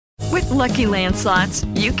Lucky Land Slots,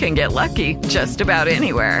 you can get lucky just about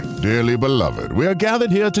anywhere. Dearly beloved, we are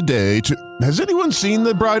gathered here today to... Has anyone seen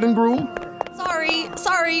the bride and groom?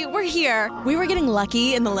 Sorry, we're here. We were getting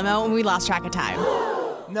lucky in the limo and we lost track of time.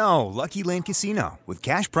 No, Lucky Land Casino, with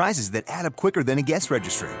cash prizes that add up quicker than a guest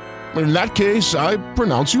registry. In that case, I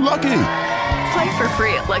pronounce you lucky. Play for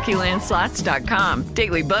free at LuckyLandSlots.com.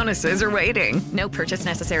 Daily bonuses are waiting. No purchase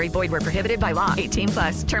necessary. Void where prohibited by law.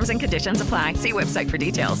 18+. Terms and conditions apply. See website for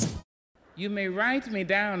details. You may write me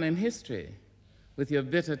down in history with your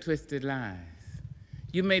bitter, twisted lies.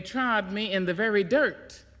 You may trod me in the very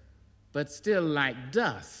dirt, but still like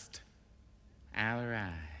dust, I'll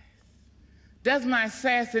rise. Does my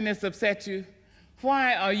sassiness upset you?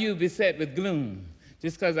 Why are you beset with gloom?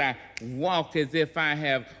 Just because I walk as if I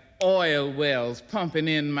have oil wells pumping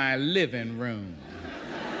in my living room.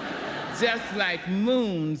 Just like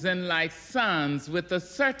moons and like suns with the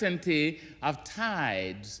certainty of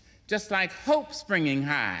tides, just like hope springing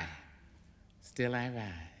high, still I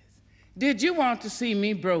rise. Did you want to see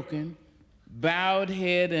me broken, bowed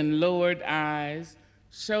head and lowered eyes,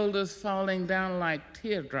 shoulders falling down like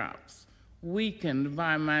teardrops, weakened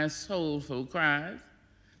by my soulful cries?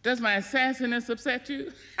 Does my sassiness upset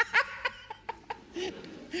you?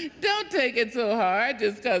 Don't take it so hard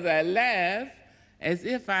just because I laugh, as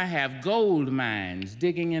if I have gold mines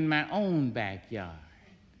digging in my own backyard.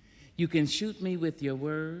 You can shoot me with your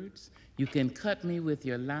words, you can cut me with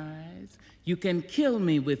your lies, you can kill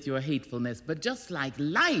me with your hatefulness, but just like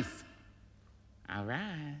life, I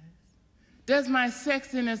rise. Does my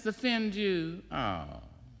sexiness offend you? Oh.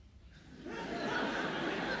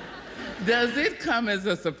 Does it come as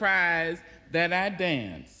a surprise that I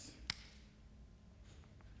dance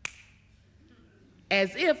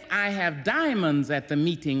as if I have diamonds at the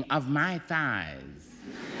meeting of my thighs?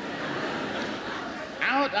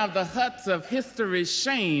 Out of the huts of history's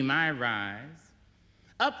shame I rise.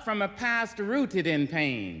 Up from a past rooted in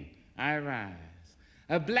pain I rise.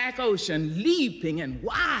 A black ocean leaping and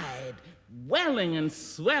wide, welling and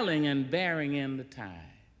swelling and bearing in the tide.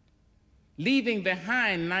 Leaving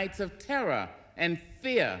behind nights of terror and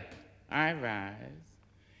fear, I rise.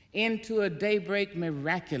 Into a daybreak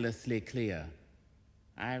miraculously clear,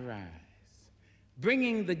 I rise.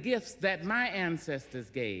 Bringing the gifts that my ancestors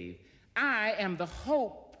gave. I am the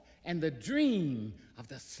hope and the dream of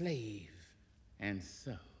the slave. And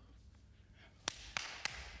so,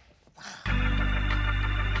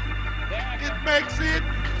 it makes it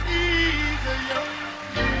easier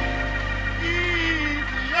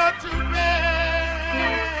to bear.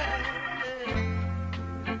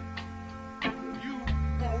 You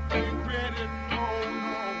won't regret it, no.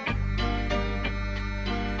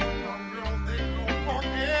 Some girls, they don't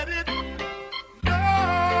forget it.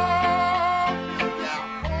 Love is their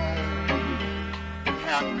home,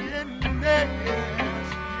 happiness,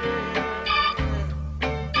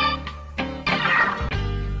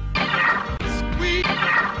 sweet.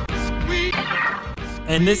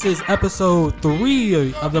 And this is episode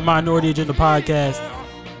 3 of the Minority Agenda podcast.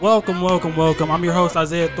 Welcome. I'm your host,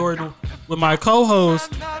 Isaiah Thornton, with my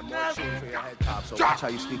co-host.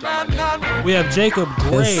 We have Jacob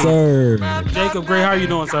Gray. Yes, sir. Jacob Gray, how are you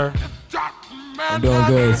doing, sir? I'm doing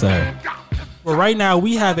good, sir. Well, right now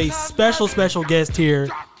we have a special guest here.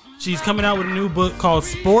 She's coming out with a new book called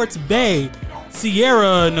Sports Bae,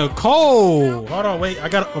 Sierra Nicole. Hold on, wait. I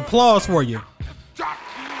got applause for you.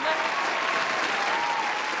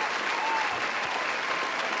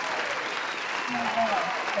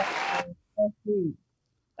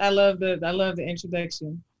 I love the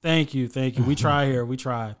introduction. Thank you. We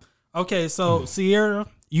try. Okay, so Sierra,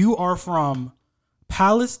 you are from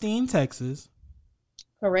Palestine, Texas.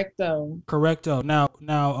 Correcto. Now,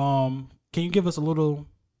 can you give us a little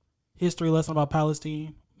history lesson about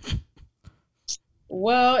Palestine?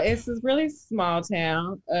 Well, it's a really small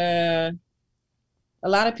town. A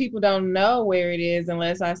lot of people don't know where it is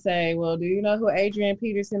unless I say, well, do you know who Adrian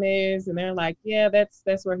Peterson is? And they're like, yeah,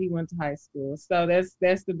 that's where he went to high school. So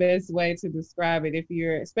that's the best way to describe it.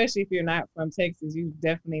 Especially if you're not from Texas, you've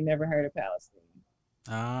definitely never heard of Palestine.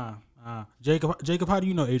 Jacob, how do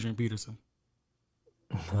you know Adrian Peterson?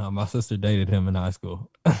 My sister dated him in high school.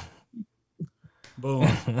 Boom,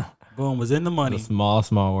 was in the money. It's a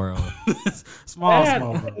small world. small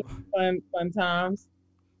world. Fun times.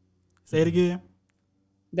 Say it again.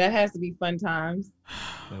 That has to be fun times.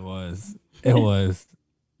 It was.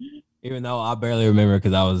 Even though I barely remember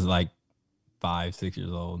because I was like 5-6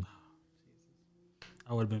 years old.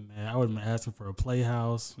 I would have been mad. I would have been asking for a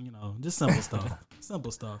playhouse, just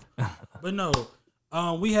simple stuff. But no,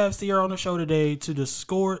 we have Sierra on the show today to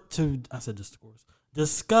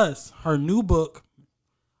discuss her new book,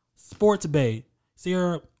 Sports Bay.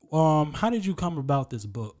 Sierra, how did you come about this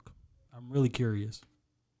book? I'm really curious.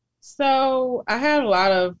 So I had a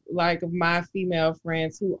lot of of my female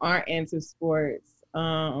friends who aren't into sports.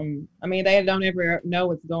 I mean, they don't ever know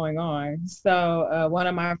what's going on. So one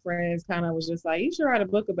of my friends kind of was just like, you should write a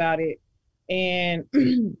book about it. And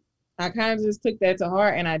I kind of just took that to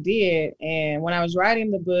heart, and I did. And when I was writing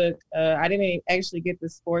the book, I didn't actually get the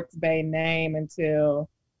Sports Bay name until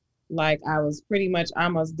I was pretty much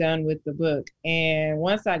almost done with the book. And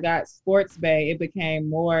once I got Sports Bay, it became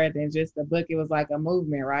more than just a book. It was like a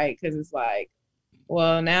movement, right? Because it's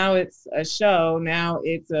well, now it's a show. Now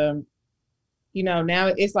it's now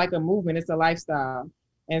it's like a movement. It's a lifestyle.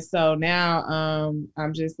 And so now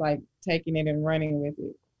I'm just taking it and running with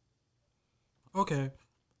it. Okay.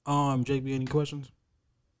 JB, any questions?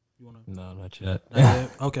 You wanna? No, not yet. Not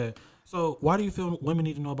yet? Okay. So why do you feel women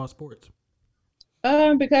need to know about sports?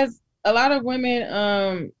 Because a lot of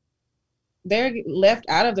women, they're left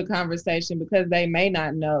out of the conversation because they may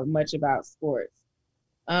not know much about sports.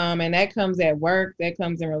 And that comes at work, that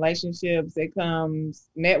comes in relationships, it comes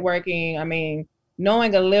networking. I mean,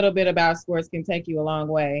 knowing a little bit about sports can take you a long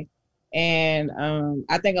way. And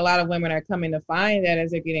I think a lot of women are coming to find that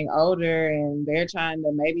as they're getting older, and they're trying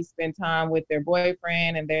to maybe spend time with their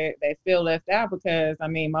boyfriend, and they feel left out because, I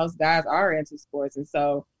mean, most guys are into sports. And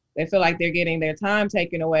so they feel like they're getting their time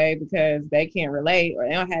taken away because they can't relate or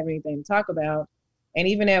they don't have anything to talk about. And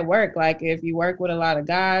even at work, if you work with a lot of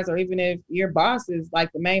guys, or even if your boss is the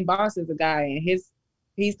main boss is a guy and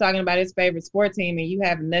he's talking about his favorite sport team and you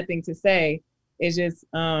have nothing to say, it's just,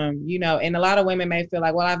 and a lot of women may feel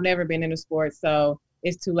like, well, I've never been into sports, so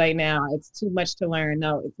it's too late now. It's too much to learn.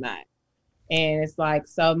 No, it's not. And it's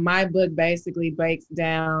so my book basically breaks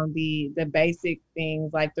down the basic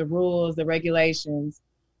things, like the rules, the regulations.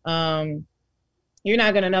 You're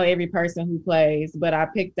not going to know every person who plays, but I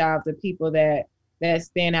picked out the people that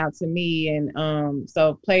stand out to me. And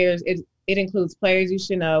so players, it includes players you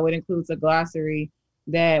should know. It includes a glossary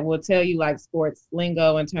that will tell you sports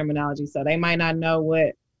lingo and terminology. So they might not know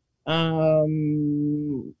what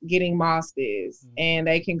getting mossed is, and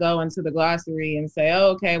they can go into the glossary and say, oh,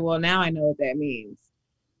 okay, well, now I know what that means.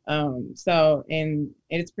 And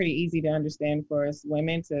it's pretty easy to understand for us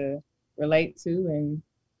women to relate to. And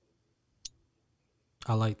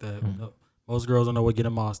I like that. Most girls don't know what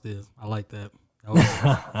getting mossed is. I like that.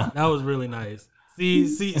 That was really nice.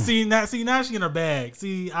 See now she in her bag.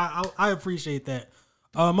 See, I appreciate that.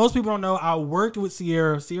 Most people don't know I worked with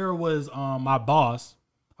Sierra. Sierra was my boss.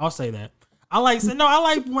 I'll say that. I like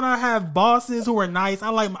when I have bosses who are nice. I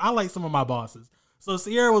like some of my bosses. So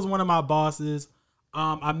Sierra was one of my bosses.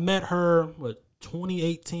 I met her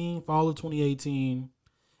 2018, fall of 2018,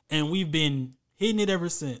 and we've been hitting it ever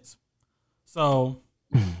since. So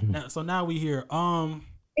now we here.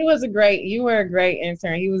 You were a great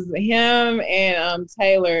intern. Him and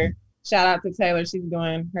Taylor. Shout out to Taylor. She's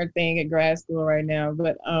doing her thing at grad school right now.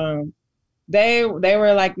 But they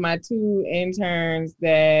were my two interns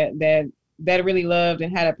that really loved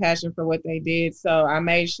and had a passion for what they did. So I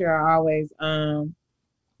made sure I always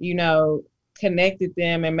connected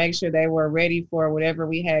them and make sure they were ready for whatever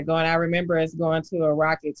we had going. I remember us going to a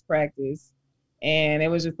Rockets practice, and it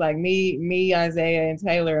was just me, Isaiah, and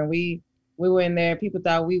Taylor, and we were in there. People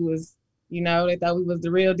thought we was, they thought we was the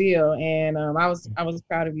real deal. And I was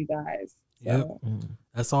proud of you guys. So. Yep.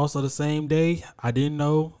 That's also the same day. I didn't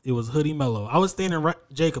know it was Hoodie Mello. I was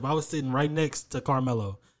sitting right next to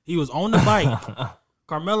Carmelo. He was on the bike.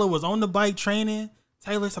 Carmelo was on the bike training.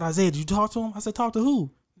 Taylor said, Isaiah, did you talk to him? I said, talk to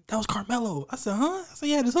who? That was Carmelo. I said, huh? I said,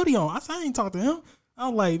 yeah, this hoodie on. I said, I ain't talked to him. I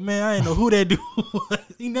was like, man, I didn't know who that dude was.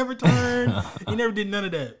 He never turned. He never did none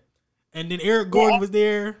of that. And then Eric Gordon was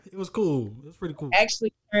there. It was cool. It was pretty cool.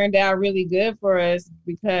 Actually turned out really good for us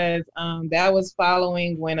because that was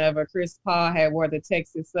following whenever Chris Paul had wore the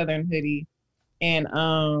Texas Southern hoodie. And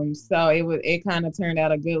so it kind of turned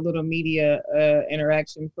out a good little media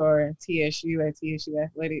interaction for TSU at TSU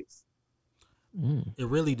Athletics. It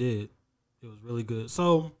really did. It was really good.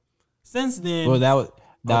 So since then, well,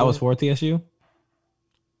 that was for TSU.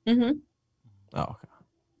 Mm-hmm. Oh, okay.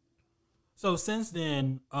 So since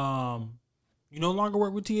then, you no longer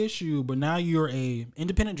work with TSU, but now you're a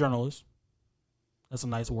independent journalist. That's a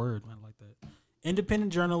nice word. I like that.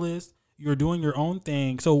 Independent journalist. You're doing your own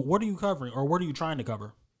thing. So what are you covering, or what are you trying to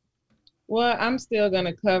cover? Well, I'm still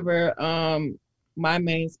gonna cover my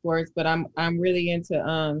main sports, but I'm really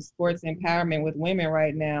into sports empowerment with women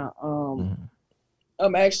right now.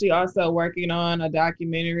 I'm actually also working on a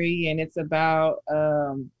documentary, and it's about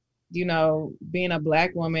being a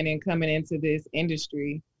Black woman and coming into this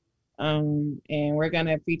industry. And we're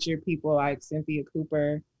gonna feature people like Cynthia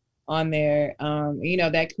Cooper on there,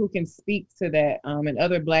 that who can speak to that, and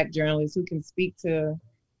other Black journalists who can speak to,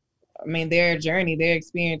 their journey, their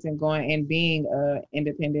experience in going and being a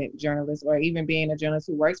independent journalist, or even being a journalist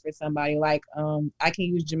who works for somebody. Like, I can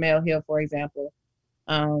use Jemele Hill, for example,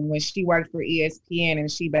 when she worked for ESPN and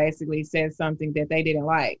she basically said something that they didn't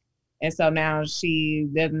like. And so now she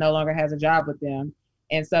no longer has a job with them.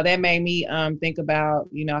 And so that made me think about,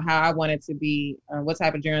 how I wanted to be, what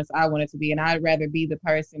type of journalist I wanted to be. And I'd rather be the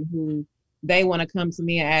person who they want to come to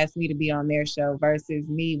me and ask me to be on their show versus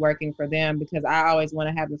me working for them, because I always want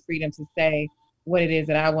to have the freedom to say what it is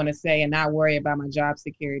that I want to say and not worry about my job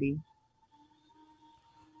security.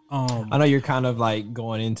 I know you're kind of like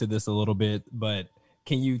going into this a little bit, but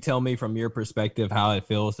can you tell me from your perspective how it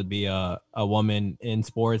feels to be a woman in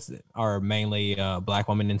sports, or mainly a Black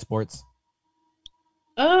woman in sports?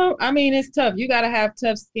 It's tough. You got to have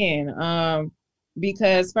tough skin.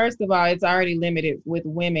 Because first of all, it's already limited with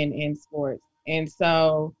women in sports. And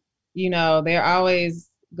so, they're always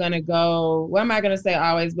going to go, well, I'm not going to say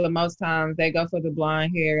always, but most times they go for the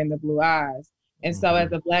blonde hair and the blue eyes. And so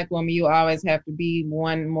as a Black woman, you always have to be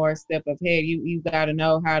one more step ahead. You got to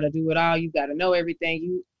know how to do it all. You got to know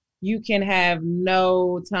everything. You can have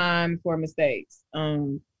no time for mistakes.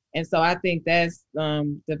 And so I think that's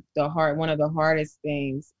one of the hardest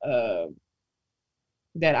things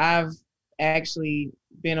that I've actually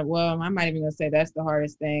been, I'm not even gonna say that's the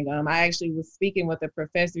hardest thing. I actually was speaking with a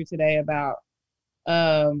professor today about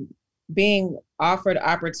being offered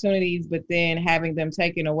opportunities, but then having them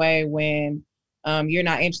taken away when you're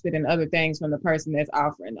not interested in other things from the person that's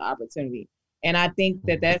offering the opportunity. And I think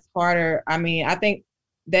that that's harder. I think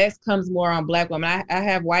that comes more on Black women. I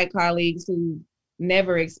have white colleagues who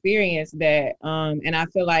never experienced that. And I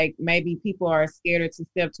feel like maybe people are scared to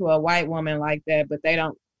step to a white woman like that, but they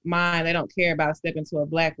don't mind, they don't care about stepping to a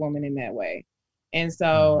Black woman in that way. And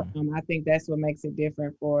so I think that's what makes it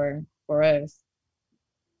different for us.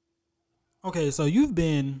 Okay, so you've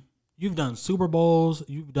done Super Bowls,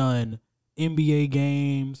 you've done NBA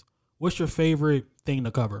games. What's your favorite thing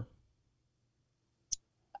to cover?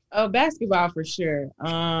 Oh, basketball for sure.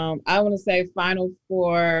 I want to say Final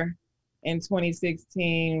Four in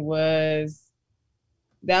 2016 was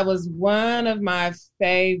one of my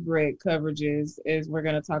favorite coverages. Is we're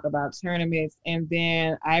going to talk about tournaments. And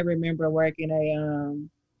then I remember working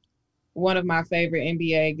one of my favorite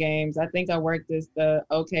NBA games. I think I worked the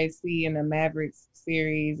OKC and the Mavericks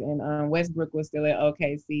series, and Westbrook was still at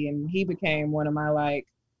OKC, and he became one of my,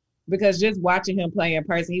 because just watching him play in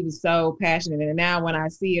person, he was so passionate. And now when I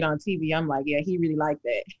see it on TV, I'm like, yeah, he really liked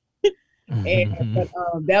that. But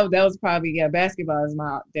that was probably, basketball is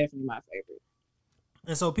definitely my favorite.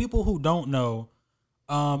 And so people who don't know,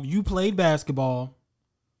 you played basketball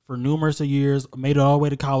for numerous of years, made it all the way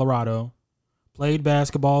to Colorado, played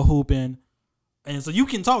basketball, hooping. And so you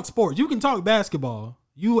can talk sports. You can talk basketball.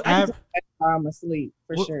 I'm asleep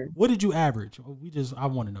for sure. What did you average? I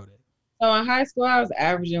want to know that. So in high school, I was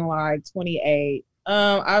averaging 28.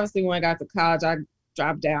 Obviously when I got to college, I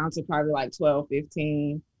dropped down to probably 12,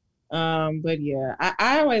 15. But yeah,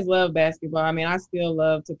 I always loved basketball. I still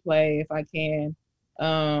love to play if I can.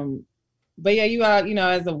 But yeah, you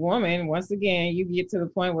as a woman, once again, you get to the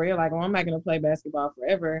point where you're like, well, I'm not going to play basketball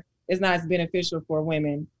forever. It's not as beneficial for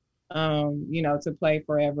women, to play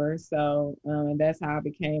forever. So, and that's how I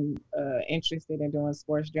became interested in doing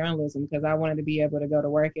sports journalism, because I wanted to be able to go to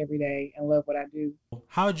work every day and love what I do.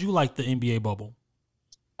 How'd you like the NBA bubble?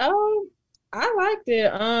 I liked it.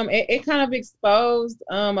 It kind of exposed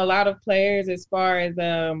a lot of players as far as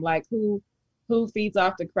who feeds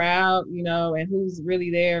off the crowd, and who's really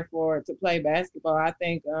there to play basketball. I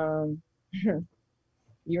think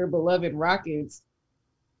your beloved Rockets.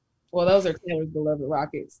 Well, those are Taylor's beloved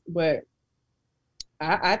Rockets, but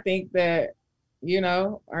I think that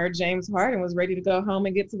our James Harden was ready to go home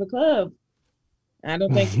and get to the club. I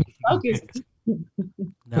don't think he's focused.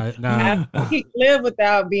 Nah. He lived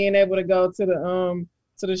without being able to go to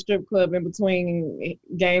the strip club in between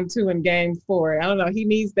game 2 and game 4. I don't know. He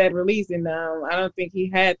needs that release, and I don't think he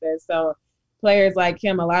had that. So players like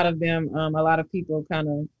him, a lot of people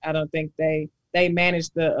I don't think they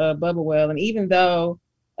managed the bubble well. And even though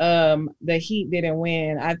the Heat didn't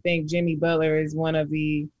win, I think Jimmy Butler is one of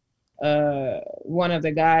the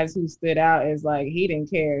guys who stood out as he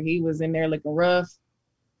didn't care. He was in there looking rough.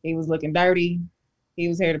 He was looking dirty. He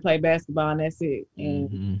was here to play basketball, and that's it.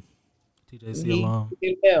 And TJC alum.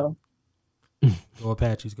 Did well. Go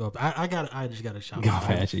Apaches, go! I just got to shout go out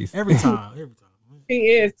Apaches every time.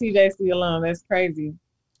 He is TJC alum. That's crazy.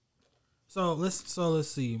 So let's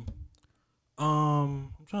see. I'm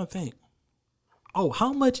trying to think. Oh,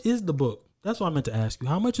 how much is the book? That's what I meant to ask you.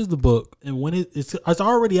 How much is the book? And when it's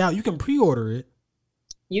already out, you can pre-order it.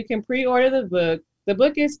 You can pre-order the book. The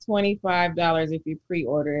book is $25 if you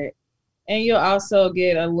pre-order it. And you'll also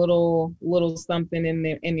get a little something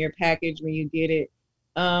in your package when you get it.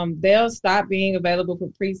 They'll stop being available for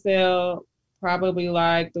pre-sale probably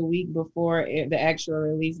like the week before the actual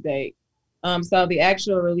release date. So the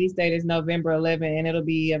actual release date is November 11th, and it'll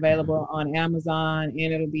be available on Amazon, and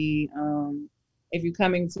it'll be if you're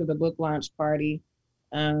coming to the book launch party,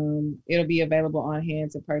 it'll be available on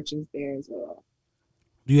hand to purchase there as well.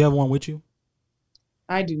 Do you have one with you?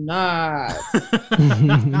 I do not. We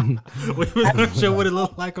was gonna show what it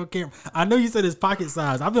looked like on camera. I know you said it's pocket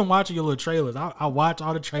size. I've been watching your little trailers. I watch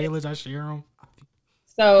all the trailers. I share them.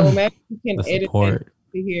 So maybe you can The edit support.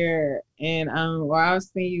 it here, and well, I'll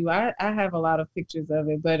send you. I have a lot of pictures of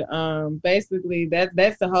it, but basically this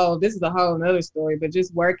is a whole another story. But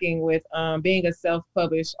just working with being a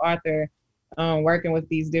self-published author, working with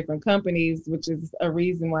these different companies, which is a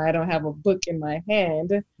reason why I don't have a book in my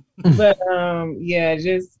hand. But yeah,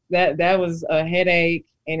 just that was a headache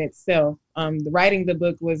in itself. Writing the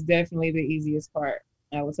book was definitely the easiest part.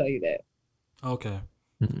 I will tell you that. Okay.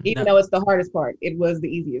 Even though it's the hardest part, it was the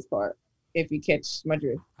easiest part. If you catch my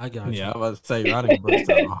drift. I got you. Yeah, I was about to say writing books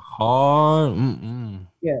are hard.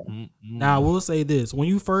 Yeah. Now I will say this: when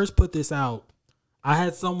you first put this out, I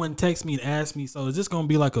had someone text me and ask me, "So is this gonna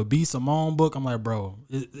be like a B. Simone book?" I'm like, "Bro,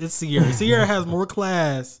 it's Sierra. Sierra has more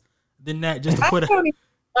class than that just to put out."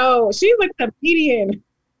 Oh, she's like a comedian.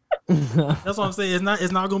 That's what I'm saying.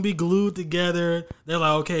 It's not gonna be glued together. They're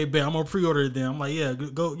like, okay, bet I'm gonna pre-order it then. I'm like, yeah,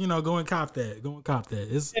 go and cop that. Go and cop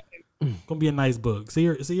that. It's gonna be a nice book.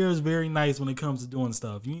 Sierra's very nice when it comes to doing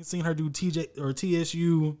stuff. You ain't seen her do TJ or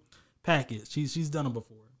TSU packets. She's done it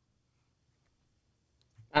before.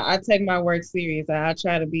 I take my work serious. I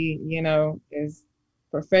try to be, as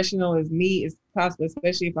professional as me as possible,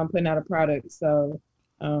 especially if I'm putting out a product. So,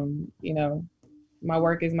 my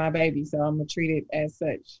work is my baby, so I'm gonna treat it as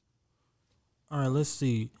such. All right, let's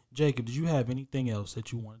see. Jacob, did you have anything else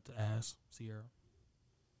that you wanted to ask Sierra?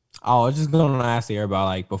 Oh, I was just gonna ask you about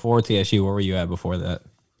like before TSU, where were you at before that?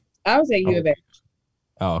 I was at U of H.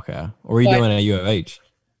 Oh, okay. What were you doing at U of H?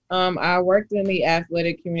 I worked in the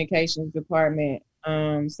athletic communications department.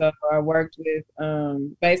 So I worked with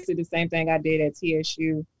basically the same thing I did at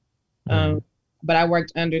TSU. But I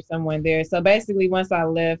worked under someone there. So basically, once I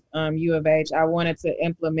left U of H, I wanted to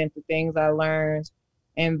implement the things I learned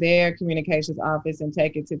in their communications office and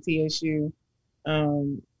take it to TSU.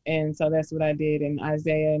 And so that's what I did. And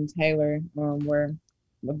Isaiah and Taylor were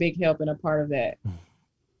a big help and a part of that.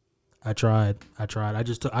 I tried. I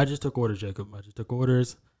just took orders, Jacob. I just took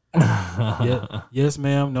orders. Yeah, yes,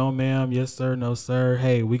 ma'am. No, ma'am. Yes, sir. No, sir.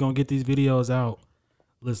 Hey, we gonna get these videos out.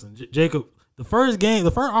 Listen, Jacob.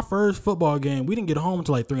 Our first football game, we didn't get home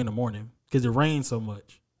until like 3 a.m. because it rained so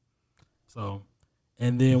much. So,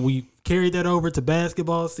 and then we carried that over to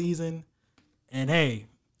basketball season. And hey,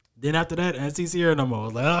 then after that, I didn't see Sierra no more. I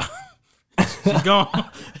was like, she's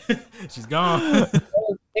gone. She's gone.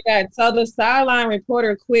 So the sideline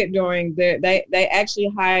reporter quit during they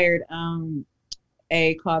actually hired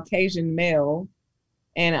a Caucasian male.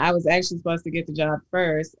 And I was actually supposed to get the job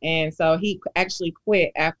first. And so he actually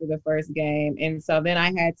quit after the first game. And so then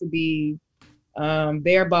I had to be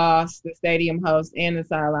their boss, the stadium host, and the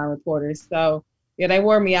sideline reporter. So, yeah, they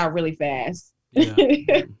wore me out really fast. Yeah.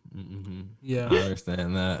 Yeah, I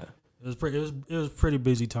understand that. It was pretty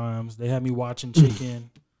busy times. They had me watching chicken.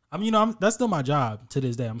 I mean, that's still my job to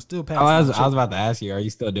this day. I'm still passing. I was about to ask you, are you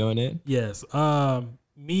still doing it? Yes.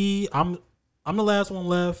 I'm the last one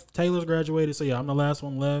left. Taylor's graduated, so yeah, I'm the last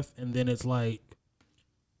one left. And then it's like,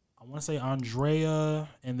 I want to say Andrea,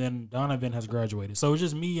 and then Donovan has graduated. So it's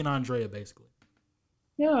just me and Andrea, basically.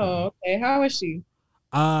 Oh, okay. How is she?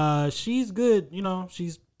 She's good.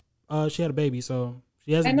 She had a baby, so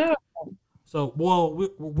she hasn't. I know. So, well,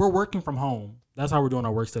 we're working from home. That's how we're doing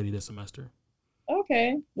our work study this semester.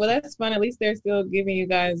 Okay. Well, that's fun. At least they're still giving you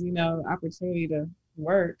guys, opportunity to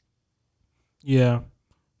work. Yeah.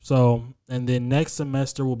 So, and then next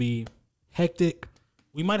semester will be hectic.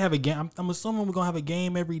 We might have a game. I'm assuming we're going to have a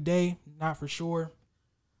game every day. Not for sure.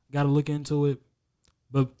 Got to look into it.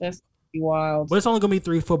 But that's wild. But it's only going to be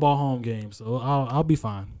 3 football home games. So I'll be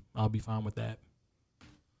fine. I'll be fine with that.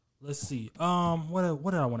 Let's see. What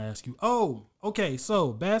did I want to ask you? Oh, okay.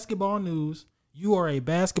 So basketball news. You are a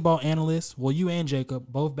basketball analyst. Well, you and Jacob,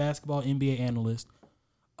 both basketball NBA analysts.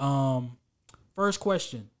 First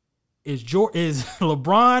question. Is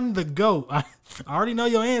LeBron the GOAT? I already know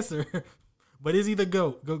your answer, but is he the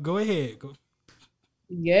GOAT? Go ahead. Go.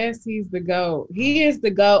 Yes, he's the GOAT. He is the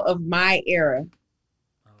GOAT of my era.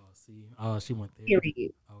 Oh, see, Oh, she went there.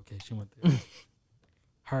 Period. Okay, she went there.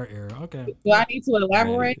 Her era. Okay. Do I need to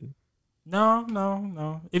elaborate?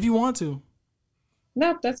 No. If you want to.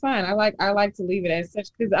 No, that's fine. I like to leave it as such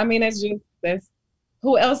because I mean that's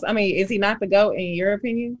who else? I mean, is he not the GOAT in your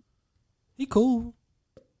opinion? He cool.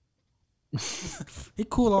 He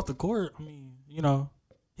cool off the court. I mean, you know,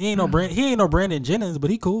 he ain't no Brandon Jennings, but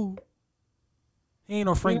he cool. He ain't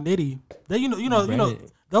no Frank Nitty. That you know,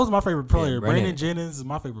 that was my favorite player. Brandon Jennings is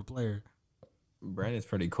my favorite player. Brandon's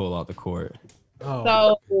pretty cool off the court. Oh.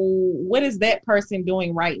 So what is that person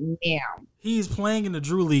doing right now? He's playing in the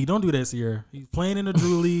Drew League. Don't do that, Sierra. He's playing in the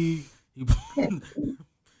Drew League.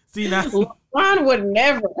 See now, LeBron would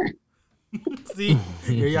never. See,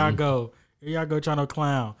 here y'all go trying to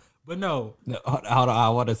clown. But no. Hold on, I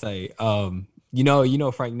want to say, you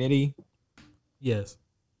know Frank Nitty? Yes.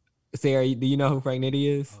 Sarah, do you know who Frank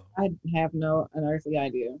Nitty is? I have no unearthly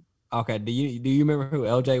idea. Okay, do you remember who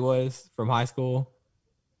LJ was from high school?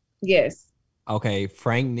 Yes. Okay,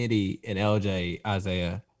 Frank Nitty and LJ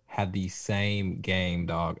Isaiah had the same game,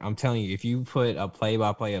 dog. I'm telling you, if you put a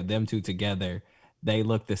play-by-play of them two together, they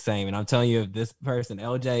look the same. And I'm telling you, if this person, if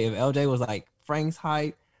LJ was like Frank's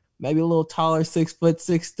height, maybe a little taller, 6 foot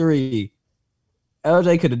 6'3",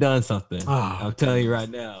 LJ could have done something. Oh, I'm telling you right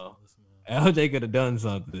now, LJ could have done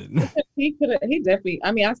something. He definitely.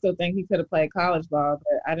 I mean, I still think he could have played college ball,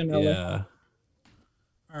 but I don't know. Yeah.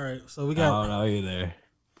 All right, so we got. I don't know either.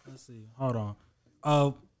 Let's see. Hold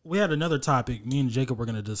on. We had another topic me and Jacob were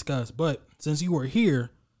going to discuss, but since you were here,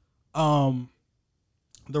 the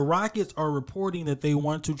Rockets are reporting that they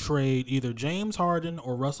want to trade either James Harden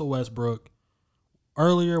or Russell Westbrook.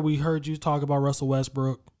 Earlier, we heard you talk about Russell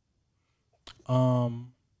Westbrook, and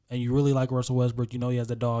you really like Russell Westbrook. You know he has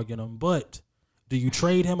a dog in him, but do you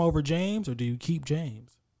trade him over James or do you keep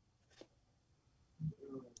James?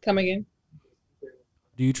 Come again?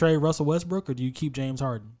 Do you trade Russell Westbrook or do you keep James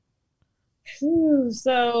Harden?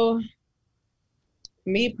 So,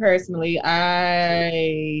 me personally,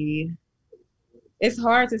 it's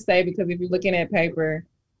hard to say because if you're looking at paper,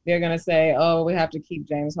 they're going to say, oh, we have to keep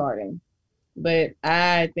James Harden. But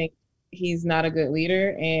I think he's not a good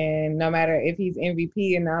leader. And no matter if he's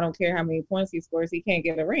MVP and I don't care how many points he scores, he can't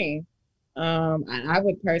get a ring. I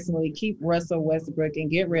would personally keep Russell Westbrook and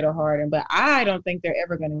get rid of Harden. But I don't think they're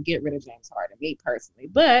ever going to get rid of James Harden, me personally.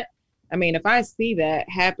 But I mean, if I see that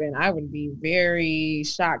happen, I would be very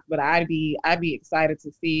shocked, but I'd be excited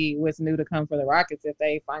to see what's new to come for the Rockets if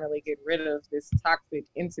they finally get rid of this toxic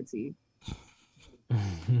entity.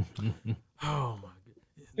 Oh my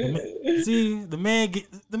goodness! See, the man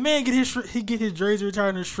get his jersey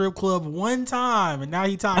retired in a strip club one time, and now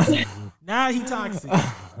he toxic.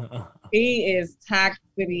 He is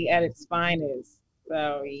toxicity at its finest.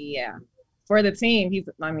 So yeah, for the team,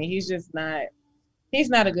 he's just not. He's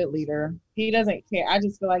not a good leader. He doesn't care. I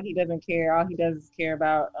just feel like he doesn't care. All he does is care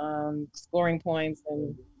about scoring points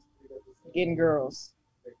and getting girls.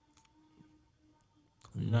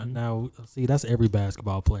 Now, see, that's every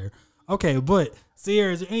basketball player. Okay, but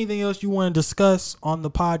Sierra, is there anything else you want to discuss on the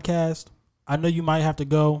podcast? I know you might have to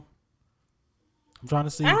go. I'm trying to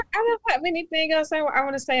see. I don't have anything else. I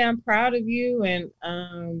want to say I'm proud of you, and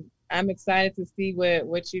I'm excited to see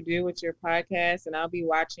what you do with your podcast, and I'll be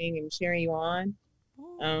watching and cheering you on.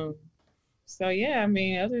 So yeah, I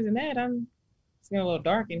mean, other than that, it's getting a little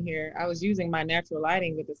dark in here. I was using my natural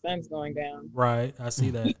lighting, but the sun's going down. Right, I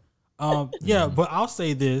see that. Yeah, but I'll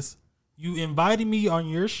say this: you invited me on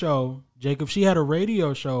your show, Jacob. She had a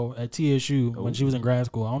radio show at TSU when she was in grad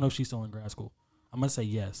school. I don't know if she's still in grad school. I'm gonna say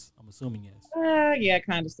yes. I'm assuming yes. Yeah,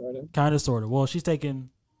 kind of, sort of. Kind of, sort of. Well, she's taking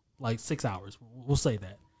like 6 hours. We'll say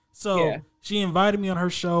that. So she invited me on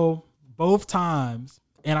her show both times,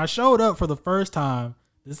 and I showed up for the first time.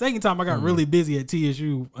 The second time I got really busy at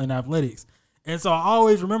TSU in athletics. And so I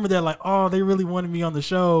always remember that, like, oh, they really wanted me on the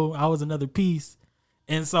show. I was another piece.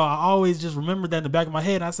 And so I always just remember that in the back of my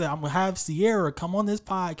head. I said, I'm going to have Sierra come on this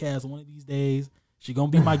podcast one of these days. She's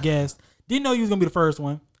going to be my guest. Didn't know you was going to be the first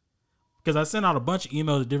one because I sent out a bunch of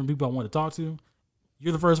emails to different people I wanted to talk to.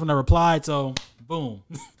 You're the first one that replied. So, boom.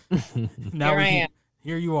 Now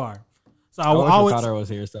here you are. So I always Ricardo was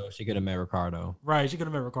here, so she could have met Ricardo. Right, she could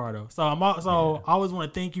have met Ricardo. So I always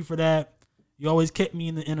want to thank you for that. You always kept me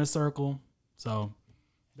in the inner circle. So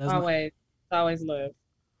that's always love.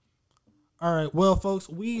 All right, well, folks,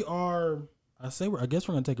 I guess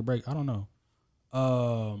we're gonna take a break. I don't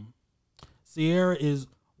know. Sierra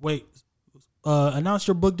announce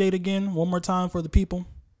your book date again one more time for the people.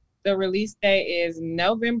 The release date is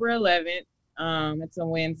November 11th. It's a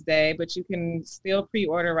Wednesday, but you can still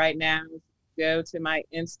pre-order right now. Go to my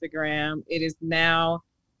Instagram. It is now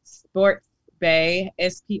Sports Sportsbae,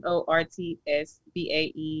 SPORTSBAE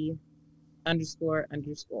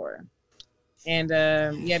 __. And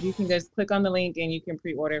yeah, you can just click on the link and you can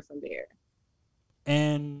pre-order from there.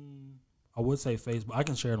 And I would say Facebook. I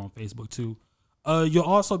can share it on Facebook too. You'll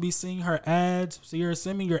also be seeing her ads. So you're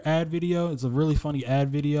sending your ad video. It's a really funny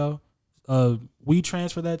ad video. We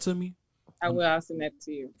transfer that to me. I will. I'll send that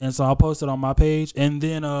to you. And so I'll post it on my page. And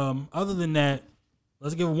then other than that,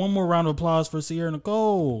 let's give one more round of applause for Sierra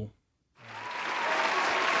Nicole.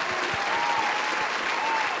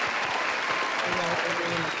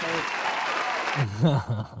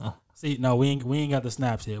 See, no, we ain't got the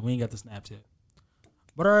snaps yet.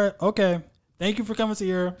 But all right, okay. Thank you for coming,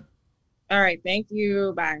 Sierra. All right, thank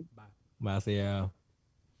you. Bye. Bye, Sierra.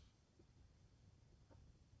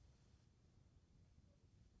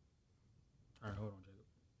 All right, hold on, Jacob.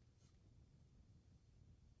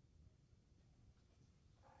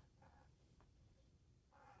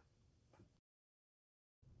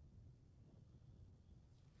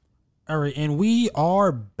 All right, and we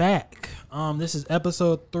are back. This is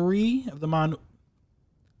episode 3 of the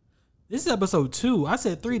This is episode 2. I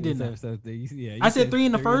said 3, didn't I? Yeah, I said 3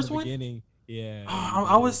 in the first one. Beginning. Yeah. Oh,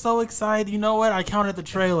 I was so excited. You know what? I counted the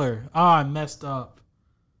trailer. Oh, I messed up.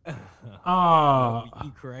 Oh,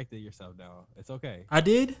 you corrected yourself now. It's okay. I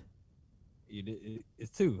did. You did.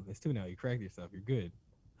 It's 2. It's 2 now. You corrected yourself. You're good.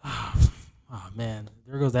 Oh man,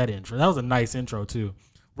 there goes that intro. That was a nice intro too.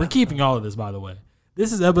 We're keeping all of this, by the way.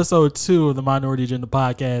 This is episode 2 of the Minority Agenda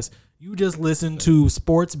podcast. You just listened to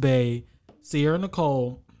Sportsbae, Sierra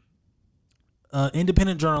Nicole,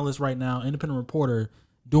 independent journalist right now, independent reporter,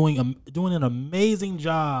 doing an amazing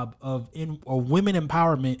job of women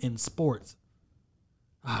empowerment in sports.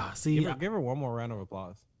 Give her one more round of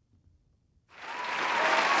applause.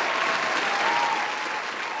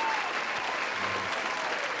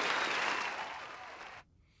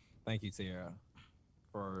 Thank you, Sierra,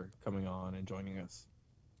 for coming on and joining us.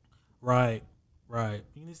 Right.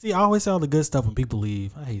 You see, I always say all the good stuff when people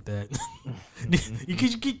leave. I hate that.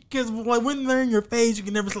 Because when they're in your face, you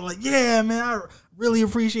can never say like, "Yeah, man, I really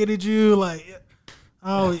appreciated you." Like,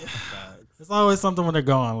 oh, it's always something when they're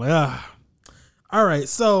gone. Like, all right.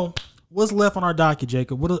 So, what's left on our docket,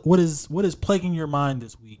 Jacob? What is plaguing your mind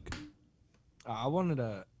this week? I wanted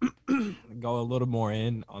to go a little more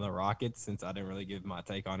in on the Rockets since I didn't really give my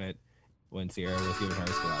take on it when Sierra was giving hers,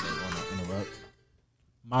 because I didn't want to interrupt.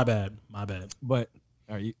 My bad. But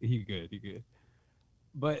you good.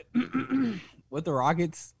 But with the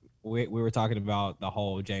Rockets, we were talking about the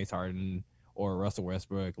whole James Harden or Russell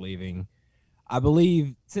Westbrook leaving. I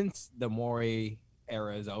believe since the Morey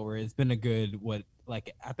era is over, it's been a good I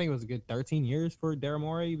think it was a good 13 years for Daryl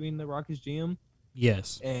Morey being the Rockets GM.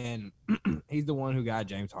 Yes. And he's the one who got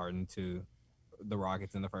James Harden to the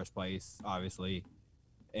Rockets in the first place, obviously.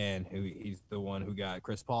 And he's the one who got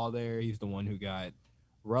Chris Paul there. He's the one who got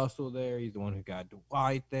Russell there. He's the one who got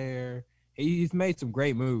Dwight there. He's made some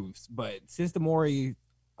great moves. But since the Morey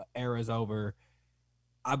era is over,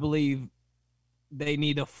 I believe they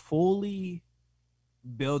need to fully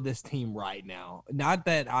build this team right now. Not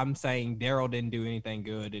that I'm saying Daryl didn't do anything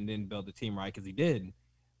good and didn't build the team right, because he did.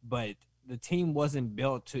 But the team wasn't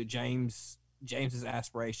built to James's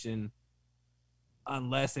aspiration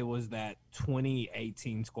unless it was that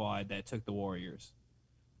 2018 squad that took the Warriors.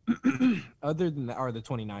 Other than that, or the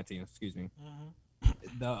 2019, excuse me.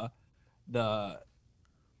 Mm-hmm.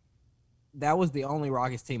 That was the only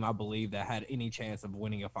Rockets team I believe that had any chance of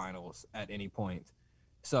winning a finals at any point.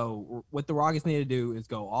 So what the Rockets need to do is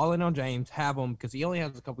go all in on James, have him, because he only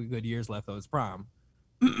has a couple of good years left of his prime.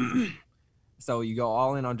 So you go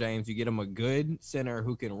all in on James. You get him a good center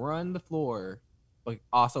who can run the floor, but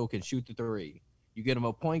also can shoot the three. You get him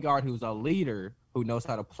a point guard who's a leader who knows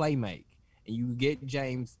how to play make. And you get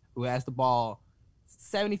James, who has the ball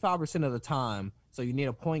 75% of the time. So you need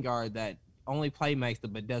a point guard that only play makes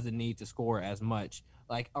but doesn't need to score as much,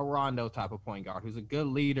 like a Rondo type of point guard who's a good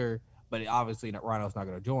leader, but obviously Rondo's not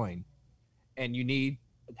going to join. And you need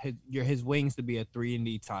his wings to be a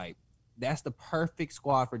 3-and-D type. That's the perfect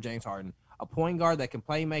squad for James Harden. A point guard that can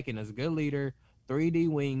play make and is a good leader, 3D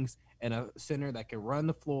wings, and a center that can run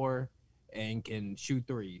the floor and can shoot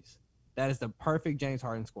threes. That is the perfect James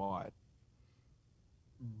Harden squad.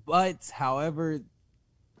 But, however,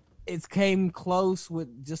 it came close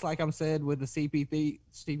with, just like I'm said, with the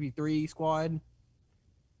CP3 squad.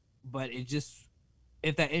 But it just,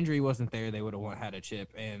 if that injury wasn't there, they would have had a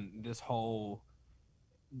chip. And this whole,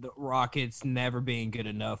 the Rockets never being good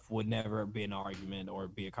enough would never be an argument or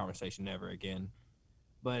be a conversation ever again.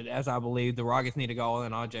 But as I believe, the Rockets need to go all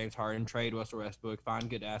in on James Harden, trade Russell Westbrook, find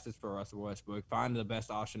good assets for Russell Westbrook, find the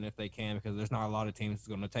best option if they can, because there's not a lot of teams that's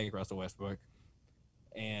going to take Russell Westbrook.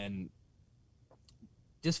 And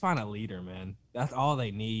just find a leader, man. That's all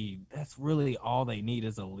they need. That's really all they need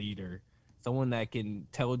is a leader. Someone that can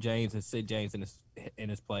tell James and sit James in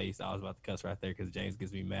his place. I was about to cuss right there because James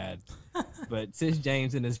gets me mad. But sit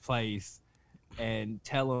James in his place and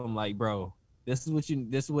tell him, like, bro, this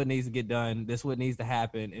is what needs to get done. This is what needs to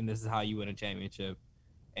happen, and this is how you win a championship.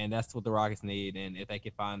 And that's what the Rockets need. And if they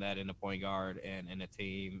can find that in a point guard and in a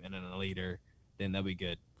team and in a leader, then they'll be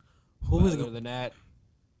good. Other than that,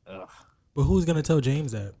 But who's gonna tell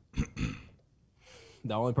James that?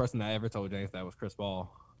 The only person that ever told James that was Chris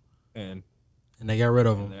Paul, and they got rid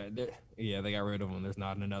of him. They got rid of him. There's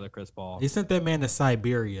not another Chris Paul. They sent that man to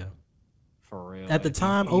Siberia. For real. At the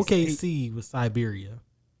time, OKC was Siberia.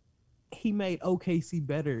 He made OKC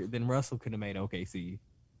better than Russell could have made OKC.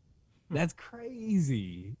 That's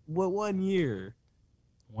crazy. What 1 year?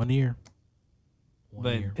 1 year.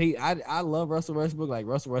 Pete, I love Russell Westbrook. Like,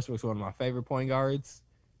 Russell Westbrook's one of my favorite point guards.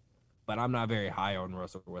 But I'm not very high on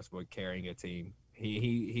Russell Westbrook carrying a team.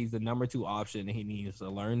 He's the number 2 option. He needs to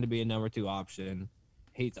learn to be a number 2 option.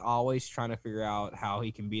 He's always trying to figure out how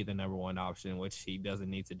he can be the number 1 option, which he doesn't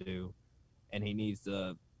need to do. And he needs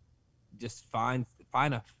to just find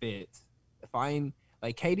a fit.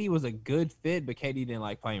 Like, KD was a good fit, but KD didn't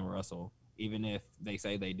like playing Russell, even if they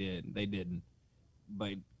say they did. They didn't.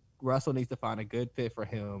 But Russell needs to find a good fit for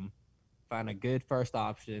him, find a good first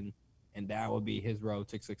option, and that will be his road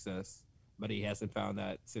to success. But he hasn't found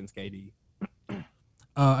that since KD.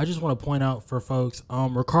 I just want to point out for folks,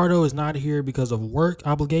 Ricardo is not here because of work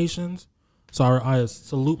obligations. So I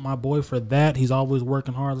salute my boy for that. He's always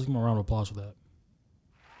working hard. Let's give him a round of applause for that.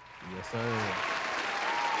 Yes, sir.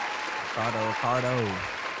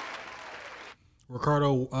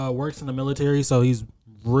 Ricardo works in the military, so he's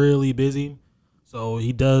really busy. So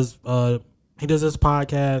he does this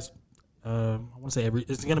podcast. I want to say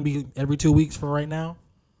it's going to be every 2 weeks for right now.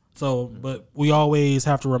 So, but we always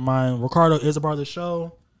have to remind Ricardo is a part of the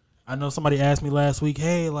show. I know somebody asked me last week,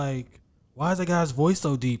 hey, like, why is that guy's voice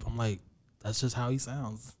so deep? I'm like, that's just how he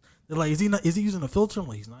sounds. They're like, is he using a filter? I'm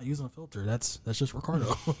like, he's not using a filter. That's just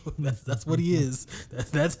Ricardo. that's what he is.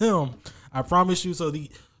 That's him. I promise you. So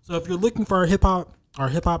if you're looking for our hip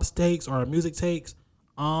hop takes or our music takes,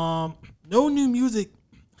 no new music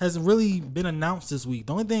has really been announced this week.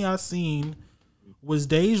 The only thing I've seen was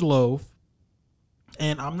Dej Loaf,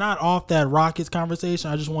 and I'm not off that Rockets conversation.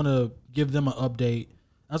 I just want to give them an update.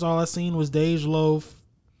 That's all I've seen was Dej Loaf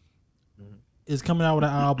is coming out with an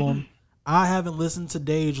album. I haven't listened to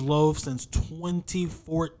Dej Loaf since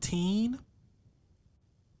 2014.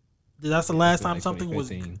 That's the last time something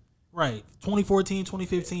was right. 2014,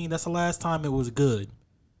 2015. That's the last time it was good.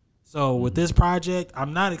 So with this project,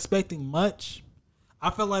 I'm not expecting much.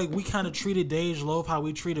 I feel like we kind of treated Dej Loaf how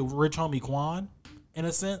we treated Rich Homie Quan, in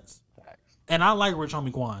a sense. And I like Rich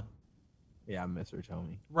Homie Quan. Yeah, I miss Rich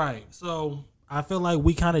Homie. Right. So I feel like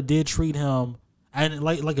we kind of did treat him, and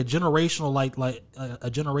like a generational a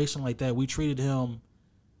generation like that, we treated him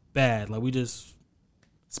bad. Like we just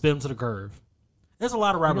spit him to the curve. There's a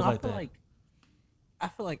lot of rappers like that. I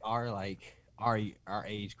feel like our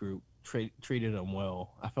age group treated him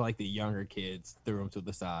well. I feel like the younger kids threw him to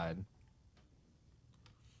the side.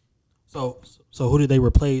 So who did they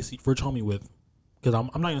replace Rich Homie with? Because I'm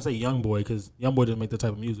not gonna say Young Boy, because Young Boy didn't make that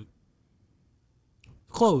type of music.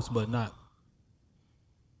 Close, but not.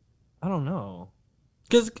 I don't know.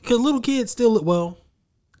 Because little kids still, well,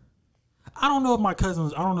 I don't know if my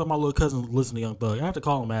little cousins listen to Young Thug. I have to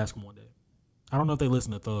call them and ask them one day. I don't know if they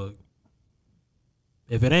listen to Thug.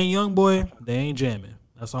 If it ain't Young Boy, they ain't jamming.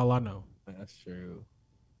 That's all I know. That's true.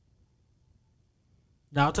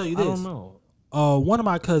 Now I'll tell you this. I don't know. One of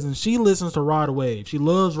my cousins, she listens to Rod Wave. She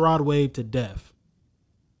loves Rod Wave to death.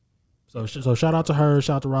 So shout out to her.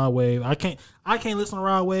 Shout out to Rod Wave. I can't listen to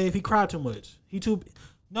Rod Wave. He cried too much.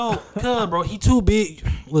 Bro. He too big.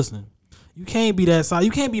 Listen, you can't be that size.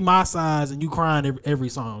 You can't be my size and you crying every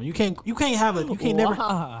song. You can't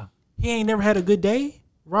never. He ain't never had a good day.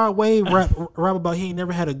 Rod Wave rap about he ain't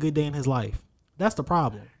never had a good day in his life. That's the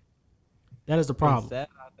problem. That is the problem. Sad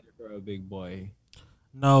out there for a big boy.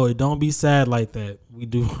 No, it don't be sad like that. We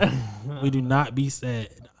do not be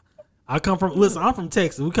sad. I'm from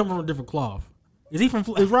Texas. We come from a different cloth.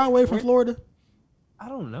 Is Rod Wave from Florida? I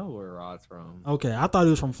don't know where Rod's from. Okay, I thought he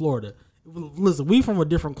was from Florida. Listen, we from a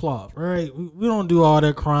different cloth, all right? We don't do all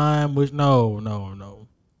that crime, which no.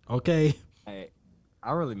 Okay? Hey,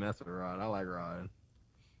 I really mess with Rod. I like Rod.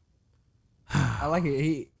 I like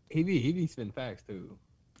it. He be spitting facts too.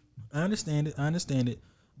 I understand it.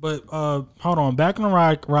 But hold on, back in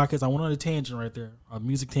the Rockets, I went on a tangent right there, a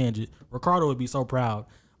music tangent. Ricardo would be so proud.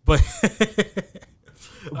 But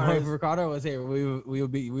if Ricardo was here, we'll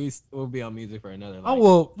be on music for another. Like,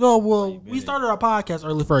 we started our podcast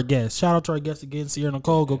early for a guest. Shout out to our guest again, Sierra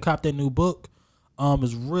Nicole. Go cop that new book.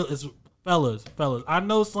 It's fellas. I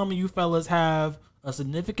know some of you fellas have a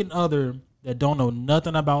significant other that don't know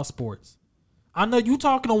nothing about sports. I know you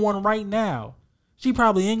talking to one right now. She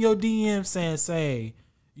probably in your DM saying, "Say,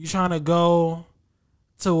 you trying to go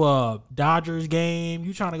to a Dodgers game?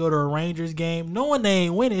 You trying to go to a Rangers game?" Knowing they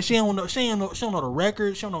ain't winning, she don't know the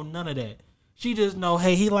record. She don't know none of that. She just know,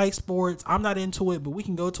 hey, he likes sports. I'm not into it, but we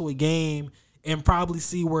can go to a game and probably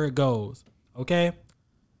see where it goes. Okay.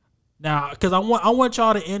 Now, because I want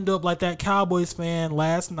y'all to end up like that Cowboys fan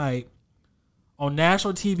last night on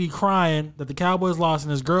national TV crying that the Cowboys lost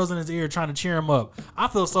and his girls in his ear trying to cheer him up. I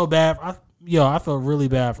feel so bad. I felt really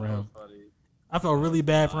bad for him.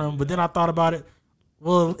 But then I thought about it.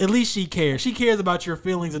 Well, at least she cares. She cares about your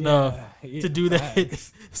feelings enough to do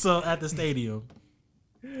that. So at the stadium,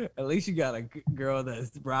 at least you got a girl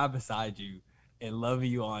that's right beside you and loving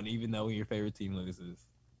you on, even though your favorite team loses.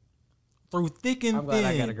 Through thick and thin. I'm glad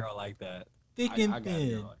I got a girl like that. Thick and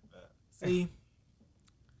thin. See.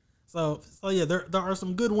 So yeah, there are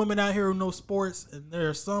some good women out here who know sports, and there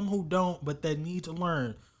are some who don't, but that need to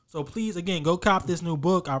learn. So please, again, go cop this new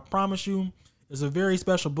book. I promise you, it's a very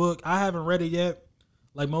special book. I haven't read it yet,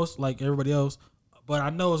 like everybody else, but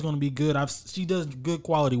I know it's going to be good. She does good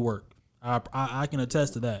quality work. I can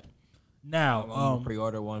attest to that. Now, I'm gonna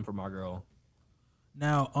pre-order one for my girl.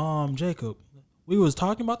 Now, Jacob, we was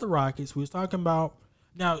talking about the Rockets. We was talking about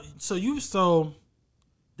so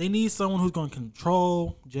they need someone who's going to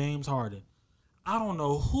control James Harden. I don't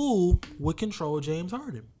know who would control James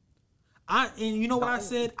Harden. And you know what I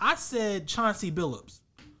said? I said Chauncey Billups.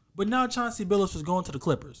 But now Chauncey Billups is going to the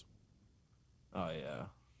Clippers. Oh yeah.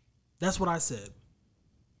 That's what I said.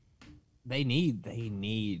 They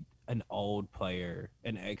need an old player,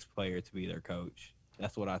 an ex-player to be their coach.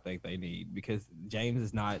 That's what I think they need, because James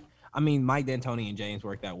is not. I mean, Mike D'Antoni and James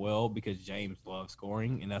work that well because James loves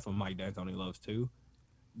scoring, and that's what Mike D'Antoni loves too.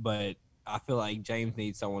 But I feel like James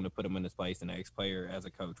needs someone to put him in his place, and an ex-player as a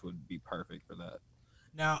coach would be perfect for that.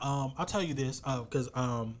 Now, I'll tell you this, because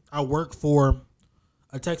I work for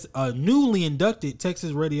a newly inducted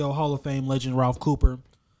Texas Radio Hall of Fame legend, Ralph Cooper.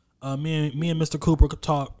 Me and Mr. Cooper could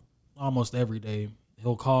talk almost every day.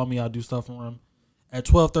 He'll call me. I'll do stuff for him. At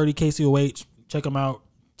 12:30 KCOH, check him out.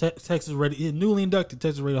 Texas Radio, newly inducted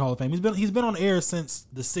Texas Radio Hall of Fame. He's been on air since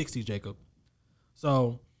the '60s, Jacob.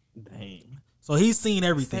 So, dang. So he's seen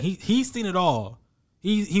everything. He's seen it all.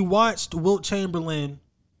 He watched Wilt Chamberlain.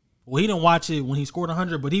 Well, he didn't watch it when he scored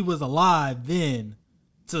 100, but he was alive then.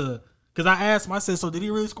 Because I asked him, I said, so did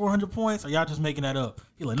he really score 100 points? Or y'all just making that up?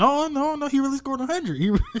 He's like, no, he really scored 100.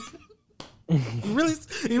 He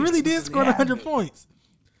really did score 100 points.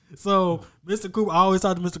 So Mr. Cooper, I always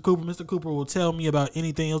talk to Mr. Cooper. Mr. Cooper will tell me about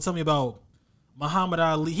anything. He'll tell me about Muhammad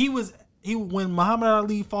Ali. When Muhammad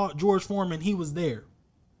Ali fought George Foreman, he was there.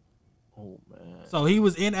 Oh man! So he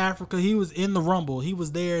was in Africa. He was in the Rumble. He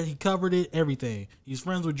was there. He covered it. Everything. He's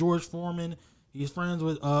friends with George Foreman. He's friends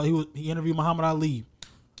with. He interviewed Muhammad Ali.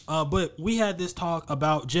 But we had this talk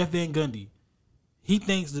about Jeff Van Gundy. He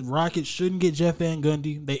thinks the Rockets shouldn't get Jeff Van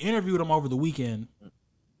Gundy. They interviewed him over the weekend,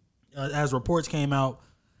 as reports came out.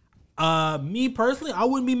 Me personally, I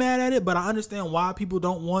wouldn't be mad at it, but I understand why people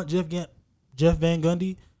don't want Jeff Van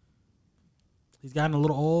Gundy. He's gotten a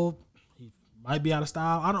little old. Might be out of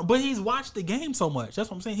style. But he's watched the game so much.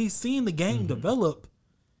 That's what I'm saying. He's seen the game develop.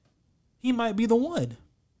 He might be the one.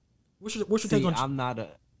 What's your take on? I'm not a.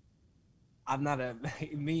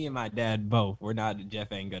 Me and my dad both. We're not Jeff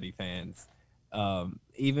Van Gundy fans.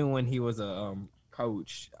 Even when he was a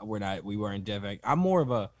coach, we weren't Jeff Van. I'm more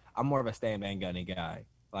of a Stan Van Gundy guy.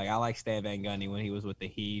 Like, I like Stan Van Gundy when he was with the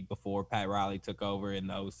Heat before Pat Riley took over in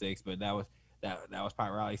the 06. But that was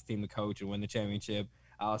Pat Riley's team to coach and win the championship.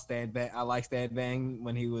 I like Stan Van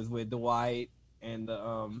when he was with Dwight and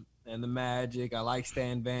the Magic. I like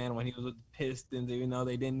Stan Van when he was with the Pistons, even though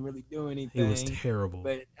they didn't really do anything. He was terrible.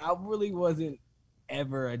 But I really wasn't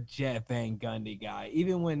ever a Jeff Van Gundy guy.